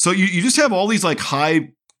 So you just have all these like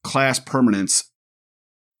high class permanents.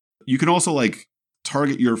 You can also like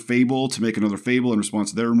target your Fable to make another Fable in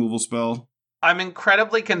response to their removal spell. I'm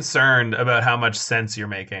incredibly concerned about how much sense you're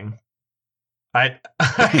making. I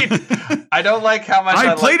don't like how much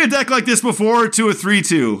I played a deck like this before to a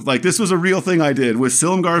 3/2. Like this was a real thing I did with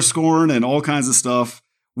Silumgar Scorn and all kinds of stuff.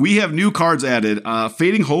 We have new cards added.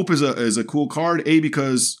 Fading Hope is a cool card.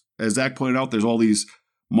 Because as Zach pointed out, there's all these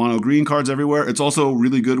mono green cards everywhere. It's also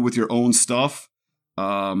really good with your own stuff.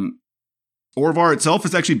 Orvar itself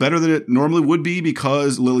is actually better than it normally would be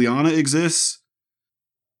because Liliana exists.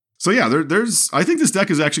 So yeah, there's. I think this deck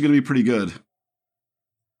is actually going to be pretty good.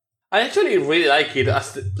 I actually really like it.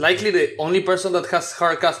 As likely the only person that has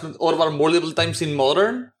hardcasted Orvar multiple times in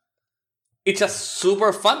Modern. It's just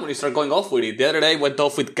super fun when you start going off with it. The other day I went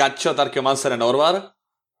off with Gatshot, Archaeomancer, and Orvar.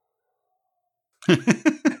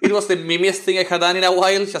 It was the mimiest thing I had done in a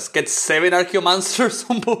while. Just get 7 Archaeomancers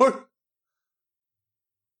on board.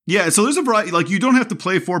 Yeah, so there's a variety. Like, you don't have to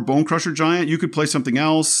play for Bone Crusher Giant. You could play something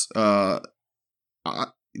else. The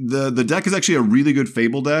deck is actually a really good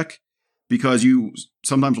Fable deck because you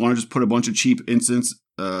sometimes want to just put a bunch of cheap instants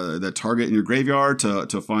that target in your graveyard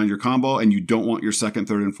to find your combo, and you don't want your second,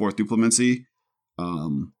 third, and fourth Duplimancy.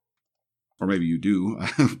 Or maybe you do.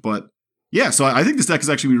 But yeah, so I think this deck is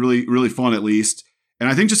actually really, really fun at least. And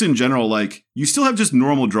I think just in general, like, you still have just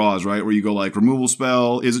normal draws, right? Where you go like removal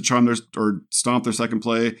spell, is it charm their, or stomp their second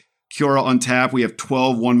play, Kiora untap. We have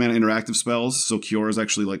 12 1-mana interactive spells, so Kiora is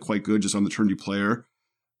actually like quite good just on the turn you player.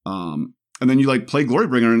 And then you like play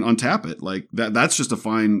Glorybringer and untap it. Like that's just a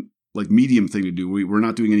fine like medium thing to do. We're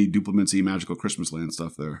not doing any Duplimancy Magical Christmas Land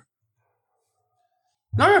stuff there.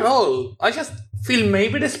 Not at all. I just feel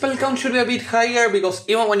maybe the spell count should be a bit higher because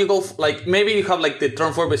even when you go, like, maybe you have like the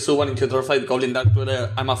turn 4 Vesuvan into turn 5 Goblin Dark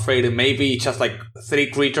Dweller, I'm afraid maybe it's just like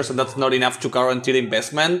 3 creatures and that's not enough to guarantee the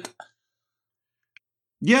investment.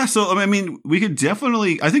 Yeah, so I mean, we could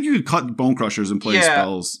definitely, I think you could cut Bone Crushers and play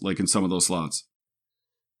spells like in some of those slots.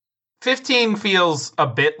 15 feels a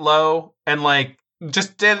bit low, and like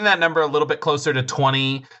just getting that number a little bit closer to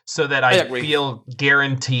 20 so that I feel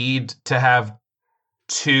guaranteed to have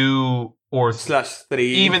 2 or /3.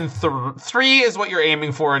 Even 3 is what you're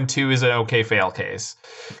aiming for, and 2 is an okay fail case.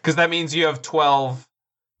 Because that means you have 12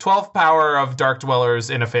 power of Dark Dwellers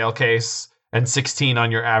in a fail case, and 16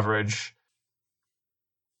 on your average.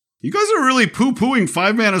 You guys are really poo-pooing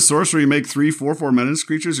 5-mana sorcery, make 3 4/4 menace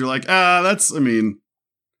creatures. You're like, that's, I mean,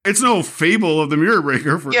 it's no Fable of the Mirror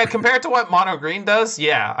Breaker. Yeah, compared to what Mono Green does,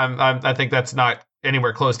 yeah, I think that's not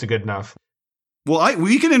anywhere close to good enough. Well,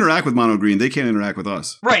 we can interact with Mono Green. They can't interact with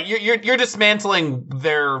us. Right, you're dismantling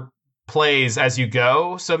their plays as you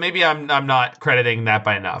go, so maybe I'm not crediting that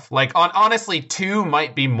by enough. Like, honestly, 2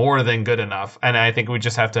 might be more than good enough, and I think we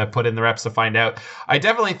just have to put in the reps to find out. I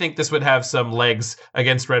definitely think this would have some legs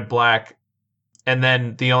against Red-Black, and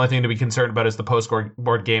then the only thing to be concerned about is the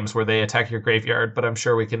post-board games where they attack your graveyard, but I'm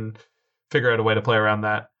sure we can figure out a way to play around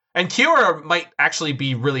that. And Kiora might actually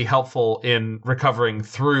be really helpful in recovering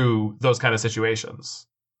through those kind of situations.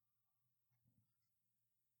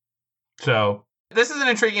 So this is an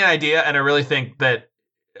intriguing idea, and I really think that,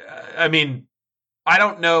 I mean, I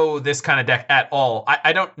don't know this kind of deck at all.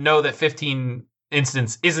 I don't know that 15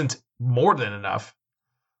 instants isn't more than enough.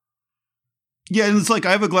 Yeah, and it's like,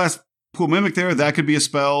 I have a Glasspool Mimic there. That could be a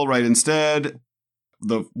spell, right, instead.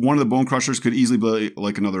 One of the Bone Crushers could easily be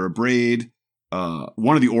like another Abrade.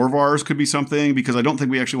 One of the Orvars could be something, because I don't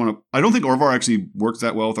think we actually want to... I don't think Orvar actually works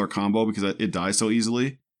that well with our combo because it dies so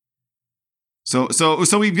easily. So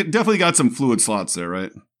we've definitely got some fluid slots there,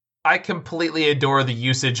 right? I completely adore the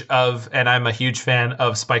usage of, and I'm a huge fan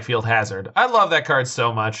of, Spikefield Hazard. I love that card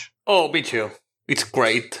so much. Oh, me too. It's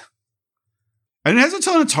great. And it has a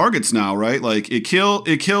ton of targets now, right? Like, it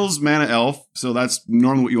kills Mana Elf, so that's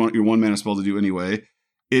normally what you want your 1-mana spell to do anyway.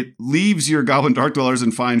 It leaves your Goblin Dark Dwellers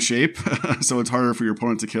in fine shape, so it's harder for your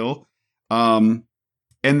opponent to kill. And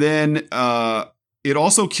then it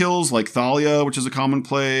also kills like Thalia, which is a common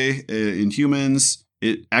play in humans.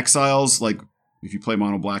 It exiles, like if you play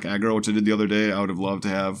mono black aggro, which I did the other day. I would have loved to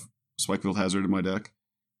have Spikefield Hazard in my deck.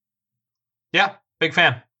 Yeah, big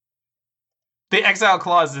fan. The exile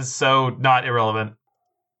clause is so not irrelevant.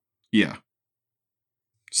 Yeah.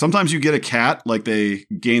 Sometimes you get a cat, like they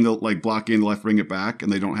gain the left, bring it back, and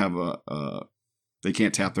they don't have they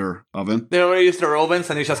can't tap their oven. They already use their ovens,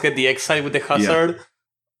 and you just get the exile with the hazard. Yeah.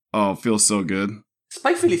 Oh, it feels so good.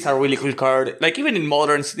 Spikefield is a really cool card. Like, even in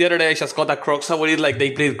Moderns, the other day I just got a Croxa with it, like,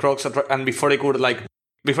 they played Croxa, and before it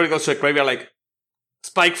goes to a graveyard, like,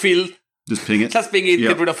 Spikefield. Just ping it. Just ping it,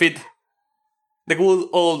 Get rid of it. The good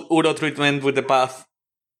old Udo treatment with the path.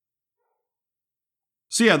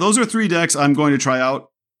 So yeah, those are 3 decks I'm going to try out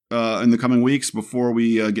in the coming weeks before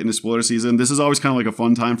we get into spoiler season. This is always kind of like a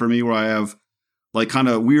fun time for me where I have like kind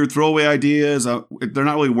of weird throwaway ideas. They're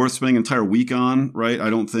not really worth spending an entire week on, right? I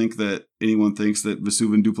don't think that anyone thinks that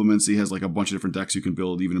Vesuvan Duplimancy has like a bunch of different decks you can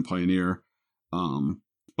build even in Pioneer.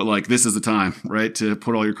 But like, this is the time, right, to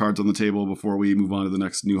put all your cards on the table before we move on to the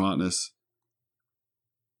next new hotness.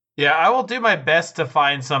 Yeah, I will do my best to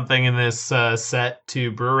find something in this set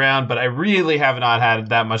to brew around, but I really have not had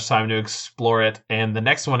that much time to explore it, and the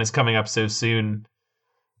next one is coming up so soon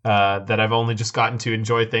that I've only just gotten to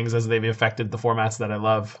enjoy things as they've affected the formats that I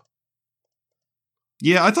love.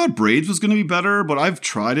 Yeah, I thought Braids was going to be better, but I've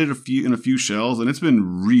tried it in a few shells, and it's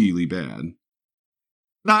been really bad.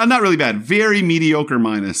 Not really bad. Very mediocre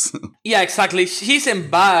minus. Yeah, exactly. She isn't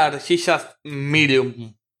bad. She's just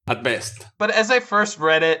medium at best. But as I first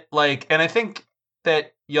read it, like, and I think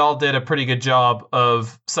that y'all did a pretty good job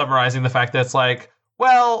of summarizing the fact that it's like,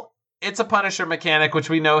 well, it's a Punisher mechanic, which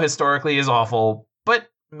we know historically is awful, but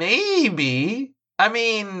maybe, I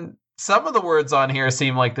mean, some of the words on here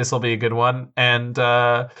seem like this will be a good one, and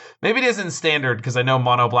maybe it is in standard, because I know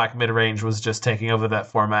Mono Black Midrange was just taking over that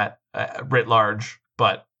format writ large,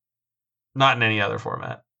 but not in any other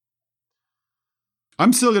format.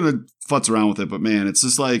 I'm still going to futz around with it, but man, it's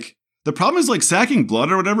just like, the problem is like sacking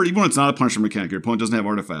blood or whatever, even when it's not a Punisher mechanic, your opponent doesn't have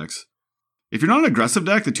artifacts. If you're not an aggressive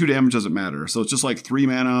deck, the 2 damage doesn't matter. So it's just like 3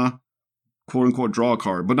 mana, quote unquote, draw a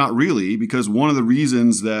card, but not really, because one of the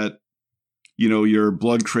reasons that, you know, your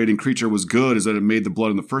blood creating creature was good is that it made the blood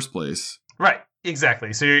in the first place. Right,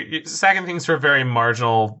 exactly. So you're sacking things for very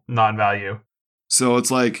marginal non-value. So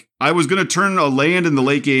it's like, I was going to turn a land in the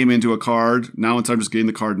late game into a card. Now I'm just getting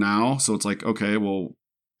the card now. So it's like, okay, well,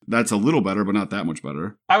 that's a little better, but not that much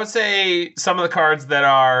better. I would say some of the cards that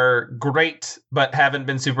are great, but haven't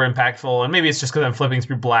been super impactful, and maybe it's just because I'm flipping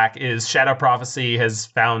through black, is Shadow Prophecy has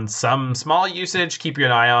found some small usage. Keep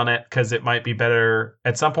an eye on it, because it might be better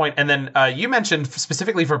at some point. And then you mentioned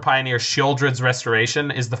specifically for Pioneer, Sheoldred's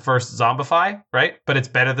Restoration is the first Zombify, right? But it's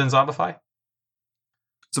better than Zombify?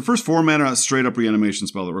 It's the first 4 mana straight up reanimation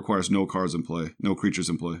spell that requires no cards in play, no creatures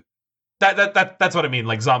in play. That's what I mean,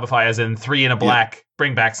 like Zombify as in 3 and a black,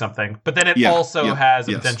 bring back something. But then it also has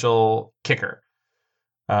a potential kicker.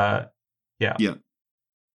 Yeah.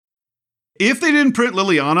 If they didn't print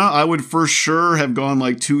Liliana, I would for sure have gone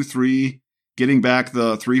like 2-3, getting back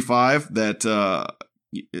the 3-5 that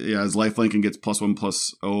as lifelink and gets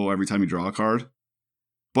 +1/+0 every time you draw a card.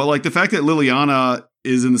 But like the fact that Liliana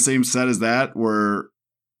is in the same set as that, where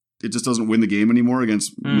it just doesn't win the game anymore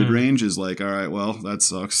against mid-range, is like, all right, well, that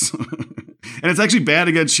sucks. And it's actually bad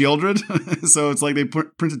against Sheoldred. So it's like they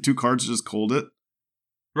printed 2 cards to just cold it.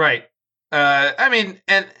 Right. I mean,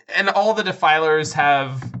 and all the Defilers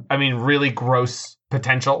have, I mean, really gross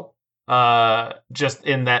potential. Just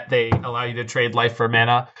in that they allow you to trade life for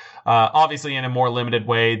mana. Obviously in a more limited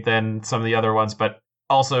way than some of the other ones, but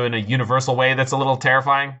also in a universal way that's a little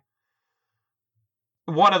terrifying.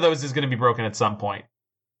 One of those is going to be broken at some point.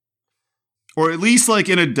 Or at least like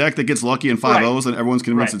in a deck that gets lucky in 5-0s and everyone's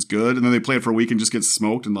convinced it's good, and then they play it for a week and just get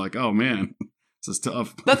smoked and like, oh man, this is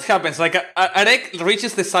tough. That happens. Like a deck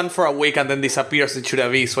reaches the sun for a week and then disappears into the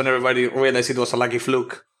abyss when everybody realized it was a lucky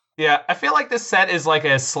fluke. Yeah, I feel like this set is like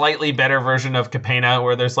a slightly better version of Capenna,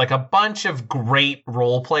 where there's like a bunch of great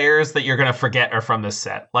role players that you're going to forget are from this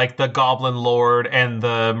set. Like the Goblin Lord and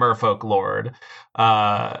the Merfolk Lord.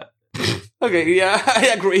 Okay, yeah,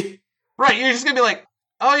 I agree. Right, you're just going to be like,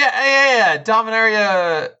 oh yeah,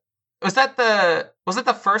 Dominaria. Was it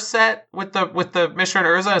the first set with the Mishra and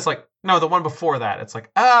Urza? It's like, no, the one before that. It's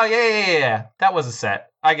like, oh yeah. That was a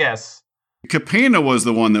set, I guess. Capenna was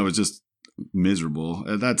the one that was just miserable.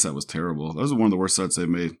 That set was terrible. That was one of the worst sets they've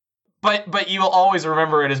made. But you will always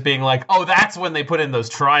remember it as being like, oh, that's when they put in those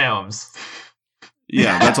Triomes.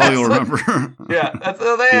 Yeah, that's all you'll remember. Yeah,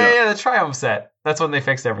 the Triumph set. That's when they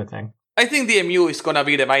fixed everything. I think the MU is gonna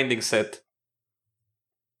be the binding set.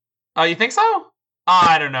 Oh, you think so?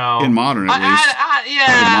 I don't know. In Modern, at least.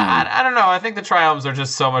 I don't know. I think the Triomes are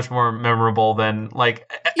just so much more memorable than like.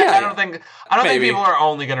 I don't think people are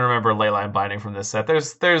only going to remember Leyline Binding from this set.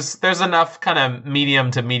 There's enough kind of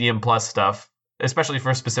medium to medium plus stuff, especially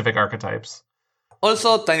for specific archetypes.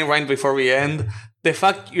 Also, tiny rant before we end: the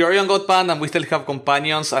fact Yorion got banned and we still have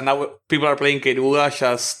companions, and now people are playing Keruga.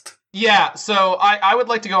 Just so I would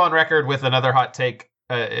like to go on record with another hot take.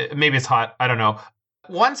 Maybe it's hot. I don't know.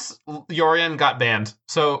 Once Yorion got banned,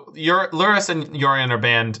 so Lurrus and Yorion are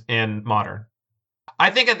banned in Modern. I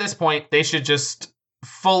think at this point they should just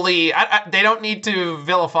fully. They don't need to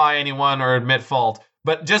vilify anyone or admit fault,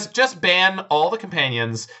 but just ban all the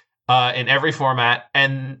companions in every format,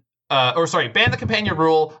 and ban the companion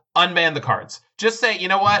rule, unban the cards. Just say, you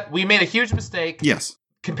know what, we made a huge mistake. Yes.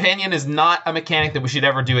 Companion is not a mechanic that we should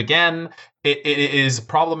ever do again. It is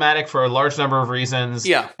problematic for a large number of reasons.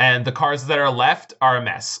 Yeah. And the cards that are left are a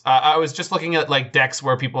mess. I was just looking at like decks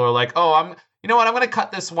where people are like, oh, I'm going to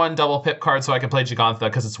cut this one double pip card so I can play Jegantha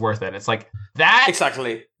because it's worth it. It's like that.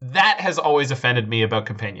 Exactly. That has always offended me about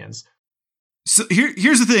companions. So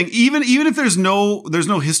here's the thing. Even if there's no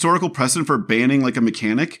historical precedent for banning like a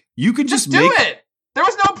mechanic, you can just do it. There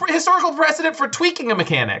was no historical precedent for tweaking a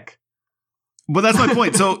mechanic. But that's my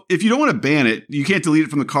point. So if you don't want to ban it, you can't delete it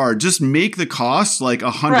from the card. Just make the cost like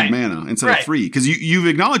 100 mana instead of 3. Because you've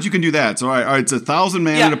acknowledged you can do that. So all right, it's 1,000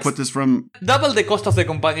 mana to put this from... Double the cost of the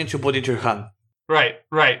companion to put into your hand. Right.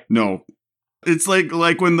 No. It's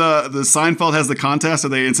like when the Seinfeld has the contest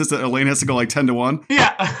and they insist that Elaine has to go like 10-1.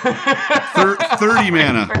 Yeah. 30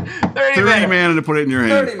 mana. 30 mana to put it in your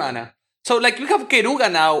hand. 30 mana. So, like, we have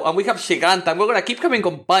Keruga now, and we have Giganta, and we're gonna keep having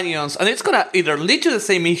companions, and it's gonna either lead to the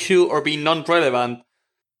same issue or be non-relevant.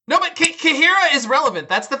 No, but Kahira is relevant.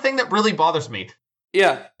 That's the thing that really bothers me.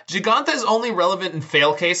 Yeah. Giganta is only relevant in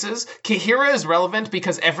fail cases. Kahira is relevant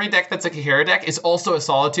because every deck that's a Kahira deck is also a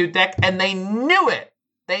Solitude deck, and they knew it!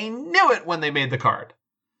 They knew it when they made the card.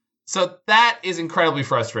 So that is incredibly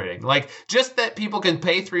frustrating. Like, just that people can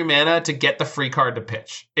pay 3 mana to get the free card to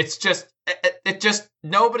pitch. It's just... It just,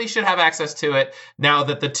 nobody should have access to it now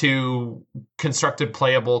that the 2 constructed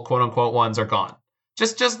playable quote-unquote ones are gone.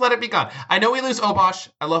 Just let it be gone. I know we lose Obosh.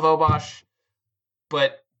 I love Obosh.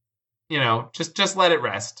 But, just let it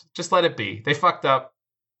rest. Just let it be. They fucked up.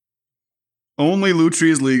 Only Lutri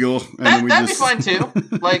is legal. And that'd be fine too.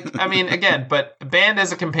 Like, I mean, again, but banned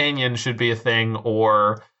as a companion should be a thing,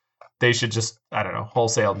 or they should just, I don't know,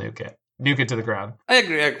 wholesale nuke it. Nuke it to the ground. I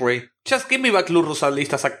agree. Just give me back Lurrus at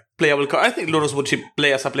least as a playable card. I think Lurrus would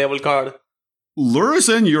play as a playable card. Lurrus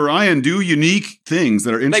and Urian do unique things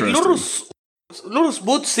that are interesting. Like Lurrus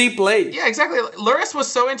would see play. Yeah, exactly. Lurrus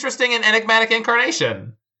was so interesting in Enigmatic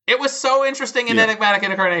Incarnation. It was so interesting in Enigmatic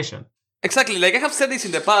Incarnation. Exactly. Like I have said this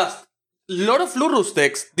in the past. A lot of Lurrus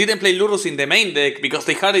decks didn't play Lurrus in the main deck because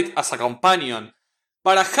they had it as a companion.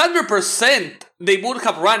 But 100% they would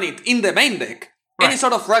have run it in the main deck. Right. Any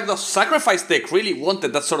sort of Rakdos Sacrifice deck really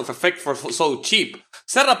wanted that sort of effect for so cheap.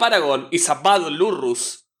 Serra Paragon is a bad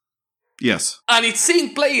Lurrus. Yes. And it's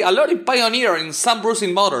seen play a lot in Pioneer and some Bruce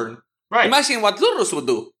in Modern. Right. Imagine what Lurrus would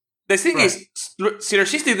do. The thing is,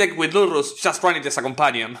 synergistic deck with Lurrus, just run it as a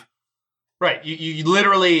companion. Right. You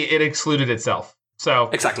literally, it excluded itself.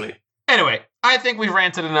 So exactly. Anyway, I think we've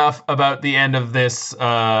ranted enough about the end of this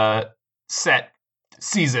set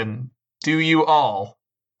season. Do you all?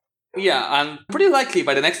 Yeah, and pretty likely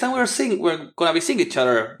by the next time we're gonna be seeing each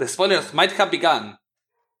other, the spoilers might have begun.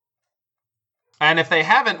 And if they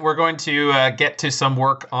haven't, we're going to get to some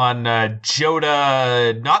work on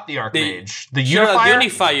Jodah, not the Archmage, the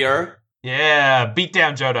Unifier. Yeah, beat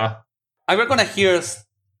down Jodah. And we're gonna hear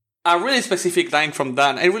a really specific line from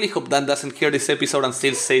Dan. I really hope Dan doesn't hear this episode and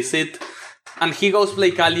still says it. And he goes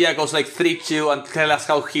play Kalia, goes like 3-2, and tell us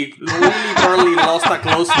how he really barely lost a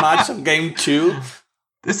close match on game 2.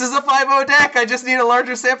 This is a 5-0 deck, I just need a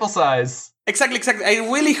larger sample size. Exactly. I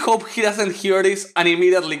really hope he doesn't hear this and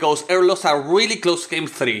immediately goes, I lost a really close game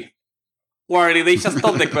 3. Where they just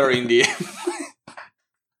top deck better in the end.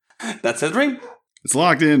 That's a dream. It's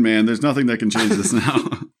locked in, man. There's nothing that can change this now.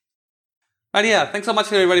 And yeah, thanks so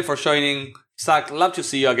much everybody for joining. Zach, love to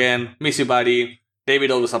see you again. Miss you, buddy.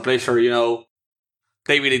 David, always a pleasure,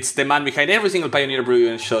 David, it's the man behind every single Pioneer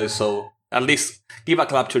Brewing show, so at least give a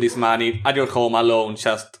clap to this man at your home alone.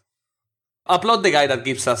 Just applaud the guy that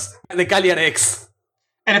gives us the Galliard X.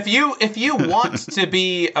 And if you want to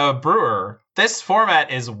be a brewer, this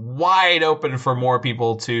format is wide open for more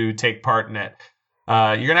people to take part in it.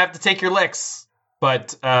 You're going to have to take your licks, but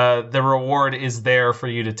the reward is there for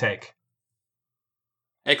you to take.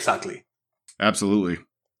 Exactly. Absolutely.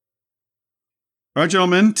 All right,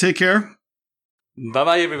 gentlemen, take care.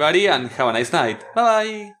 Bye-bye, everybody, and have a nice night.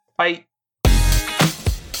 Bye-bye. Bye.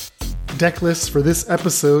 Deck lists for this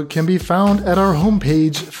episode can be found at our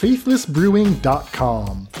homepage,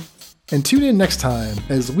 faithlessbrewing.com. And tune in next time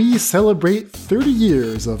as we celebrate 30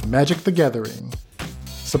 years of Magic the Gathering.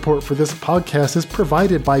 Support for this podcast is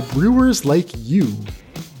provided by brewers like you.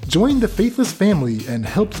 Join the Faithless family and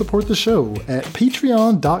help support the show at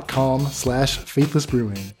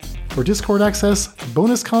patreon.com/faithlessbrewing for Discord access,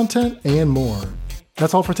 bonus content, and more.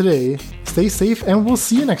 That's all for today. Stay safe and we'll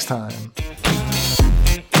see you next time.